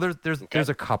 Well, there's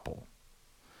a couple.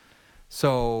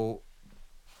 So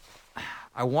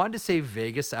I wanted to say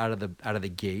Vegas out of the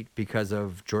gate because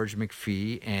of George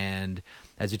McPhee, and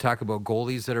as you talk about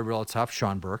goalies that are real tough,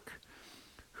 Sean Burke,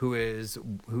 who's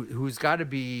got to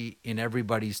be in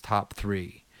everybody's top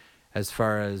 3 as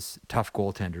far as tough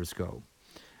goaltenders go.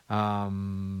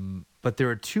 But there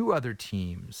are 2 other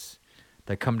teams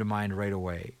that come to mind right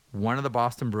away. One of the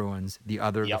Boston Bruins, the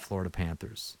other the Florida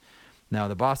Panthers. Now,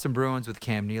 the Boston Bruins with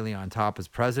Cam Neely on top as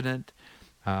president.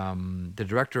 The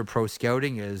director of pro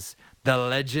scouting is the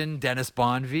legend Dennis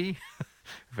Bonvie.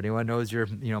 If anyone knows your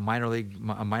minor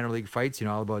league fights, you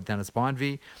know all about Dennis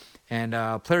Bonvie. And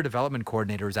player development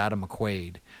coordinator is Adam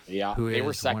McQuaid. Yeah, who they is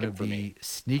were second one of for the me.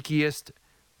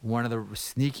 one of the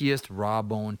sneakiest raw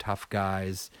bone tough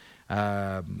guys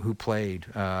who played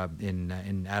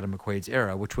in Adam McQuaid's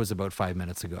era, which was about 5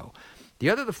 minutes ago. The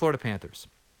other, the Florida Panthers,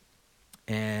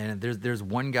 and there's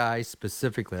one guy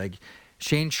specifically. Like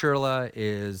Shane Sherla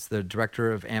is the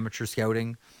director of amateur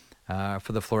scouting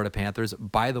for the Florida Panthers.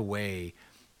 By the way,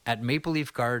 at Maple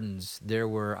Leaf Gardens, there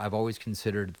were, I've always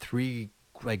considered, 3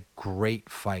 like great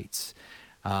fights.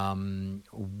 One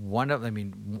of them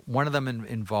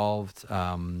involved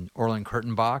Orland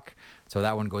Kurtenbach, so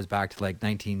that one goes back to like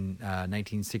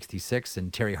 1966,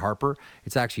 and Terry Harper.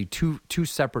 It's actually two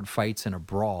separate fights in a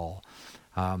brawl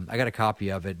I got a copy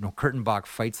of it. Kurtenbach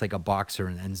fights like a boxer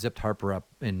and zipped Harper up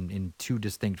in two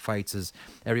distinct fights as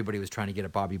everybody was trying to get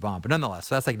at Bobby Baum. But nonetheless,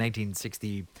 so that's like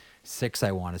 1966,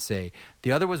 I want to say.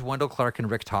 The other was Wendell Clark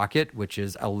and Rick Tocchet, which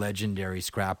is a legendary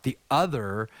scrap. The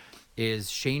other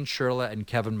is Shane Sherla and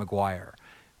Kevin McGuire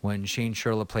when Shane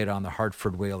Sherla played on the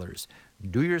Hartford Whalers.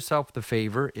 Do yourself the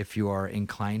favor if you are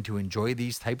inclined to enjoy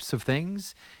these types of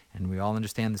things, and we all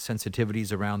understand the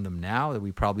sensitivities around them now that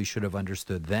we probably should have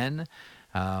understood then.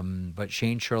 But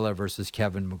Shane Sherla versus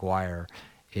Kevin McGuire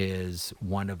is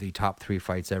one of the top 3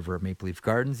 fights ever at Maple Leaf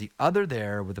Gardens. The other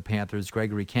there with the Panthers,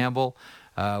 Gregory Campbell,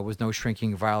 was no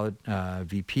shrinking violet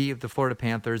VP of the Florida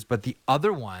Panthers. But the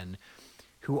other one,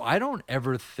 who I don't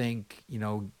ever think,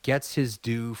 gets his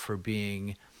due for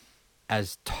being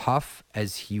as tough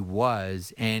as he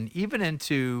was, and even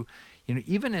into, if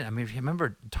you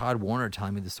remember Todd Warner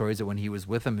telling me the stories that when he was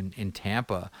with him in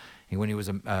Tampa, and when he was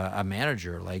a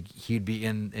manager, like he'd be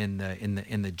in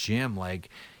the gym, like,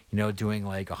 doing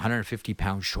like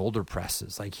 150-pound shoulder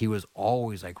presses. Like he was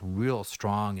always like real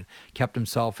strong and kept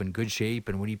himself in good shape.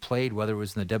 And when he played, whether it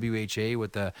was in the WHA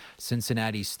with the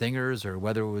Cincinnati Stingers or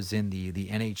whether it was in the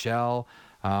NHL,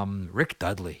 Rick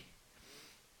Dudley.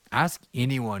 Ask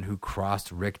anyone who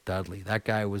crossed Rick Dudley. That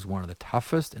guy was one of the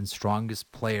toughest and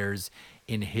strongest players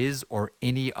in his or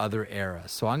any other era.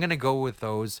 So I'm going to go with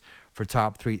those for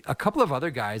top 3. A couple of other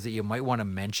guys that you might want to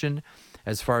mention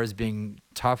as far as being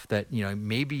tough that,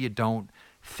 maybe you don't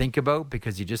think about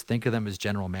because you just think of them as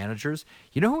general managers.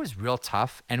 You know who was real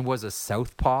tough and was a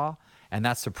southpaw, and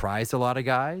that surprised a lot of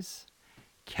guys?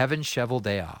 Kevin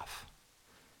Cheveldayoff.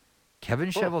 Kevin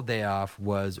Cheveldayoff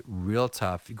was real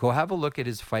tough. Go have a look at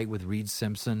his fight with Reed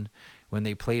Simpson when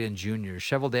they played in juniors.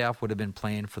 Cheveldayoff would have been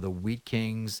playing for the Wheat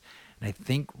Kings, and I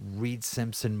think Reed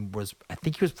Simpson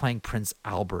he was playing Prince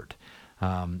Albert,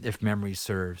 if memory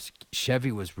serves.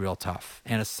 Chevy was real tough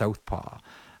and a southpaw.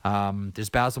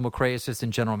 There's Basil McRae,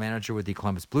 assistant general manager with the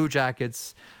Columbus Blue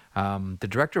Jackets. The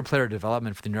director of player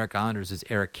development for the New York Islanders is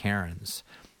Eric Cairns,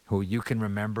 who you can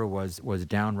remember was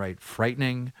downright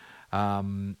frightening.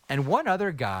 And one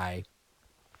other guy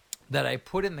that I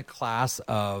put in the class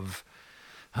of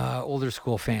older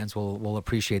school fans will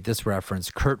appreciate this reference,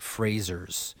 Kurt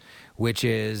Fraser's, which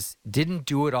is didn't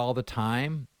do it all the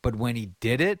time, but when he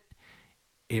did it,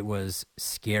 it was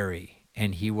scary,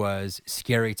 and he was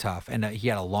scary tough. And he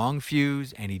had a long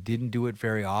fuse, and he didn't do it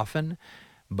very often,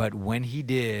 but when he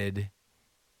did,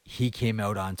 he came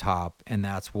out on top, and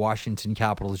that's Washington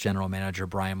Capitals general manager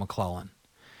Brian McClellan.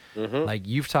 Mm-hmm. Like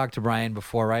you've talked to Brian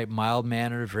before, right?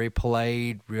 Mild-mannered, very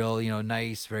polite, real,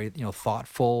 nice, very,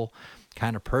 thoughtful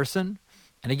kind of person.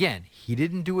 And again, he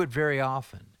didn't do it very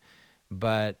often,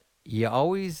 but you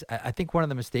always, I think one of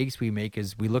the mistakes we make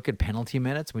is we look at penalty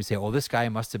minutes and we say, oh, this guy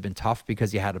must have been tough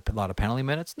because he had a lot of penalty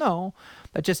minutes. No,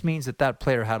 that just means that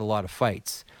player had a lot of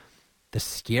fights. The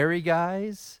scary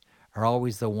guys are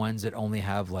always the ones that only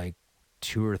have like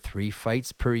 2 or 3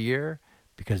 fights per year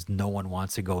because no one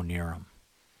wants to go near them.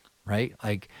 Right?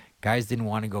 Like guys didn't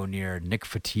want to go near Nick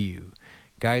Fatiu.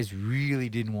 Guys really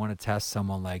didn't want to test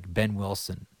someone like Ben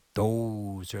Wilson.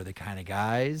 Those are the kind of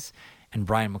guys. And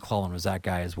Brian McClellan was that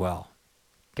guy as well.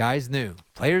 Guys knew,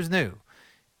 players knew,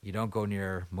 you don't go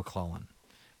near McClellan.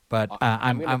 But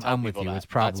I'm with you. It's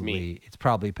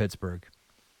probably Pittsburgh.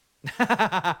 That's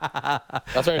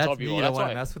what I tell people. You don't want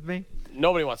to mess with me?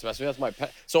 Nobody wants to mess with me. That's my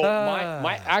pet. So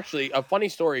my actually a funny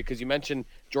story because you mentioned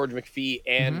George McPhee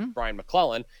and Brian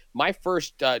McClellan. My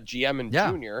first GM in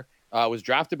junior was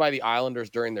drafted by the Islanders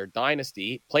during their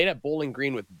dynasty. Played at Bowling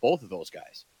Green with both of those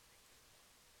guys.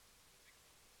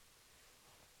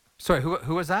 Sorry,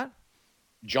 who was that?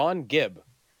 John Gibb.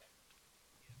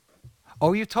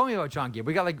 Oh, you told me about John Gibb.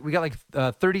 We got like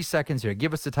 30 seconds here.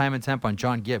 Give us the time and temp on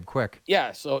John Gibb, quick.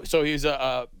 Yeah, so he's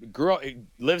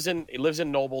lives in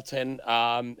Nobleton,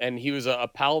 and he was a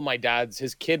pal of my dad's.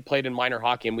 His kid played in minor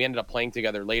hockey, and we ended up playing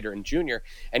together later in junior.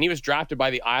 And he was drafted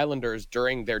by the Islanders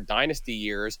during their dynasty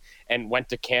years, and went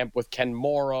to camp with Ken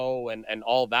Morrow and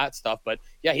all that stuff. But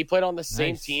yeah, he played on the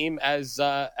same team as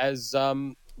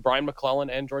Brian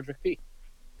McClellan and George McPhee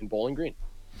in Bowling Green.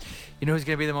 You know who's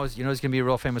going to be who's going to be a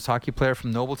real famous hockey player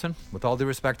from Nobleton? With all due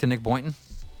respect to Nick Boynton?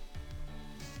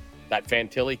 That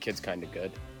Fantilli kid's kind of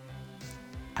good.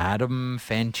 Adam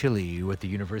Fantilli with the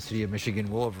University of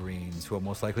Michigan Wolverines, who will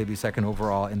most likely be second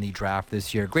overall in the draft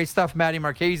this year. Great stuff, Maddie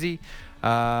Marchese.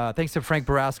 Thanks to Frank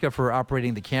Baraska for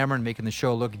operating the camera and making the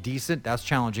show look decent. That's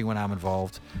challenging when I'm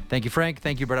involved. Thank you, Frank.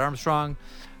 Thank you, Brett Armstrong.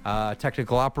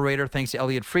 Technical operator. Thanks to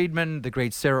Elliot Friedman, the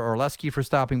great Sarah Orleski for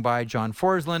stopping by, John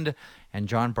Forslund, and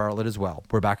John Bartlett as well.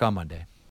 We're back on Monday.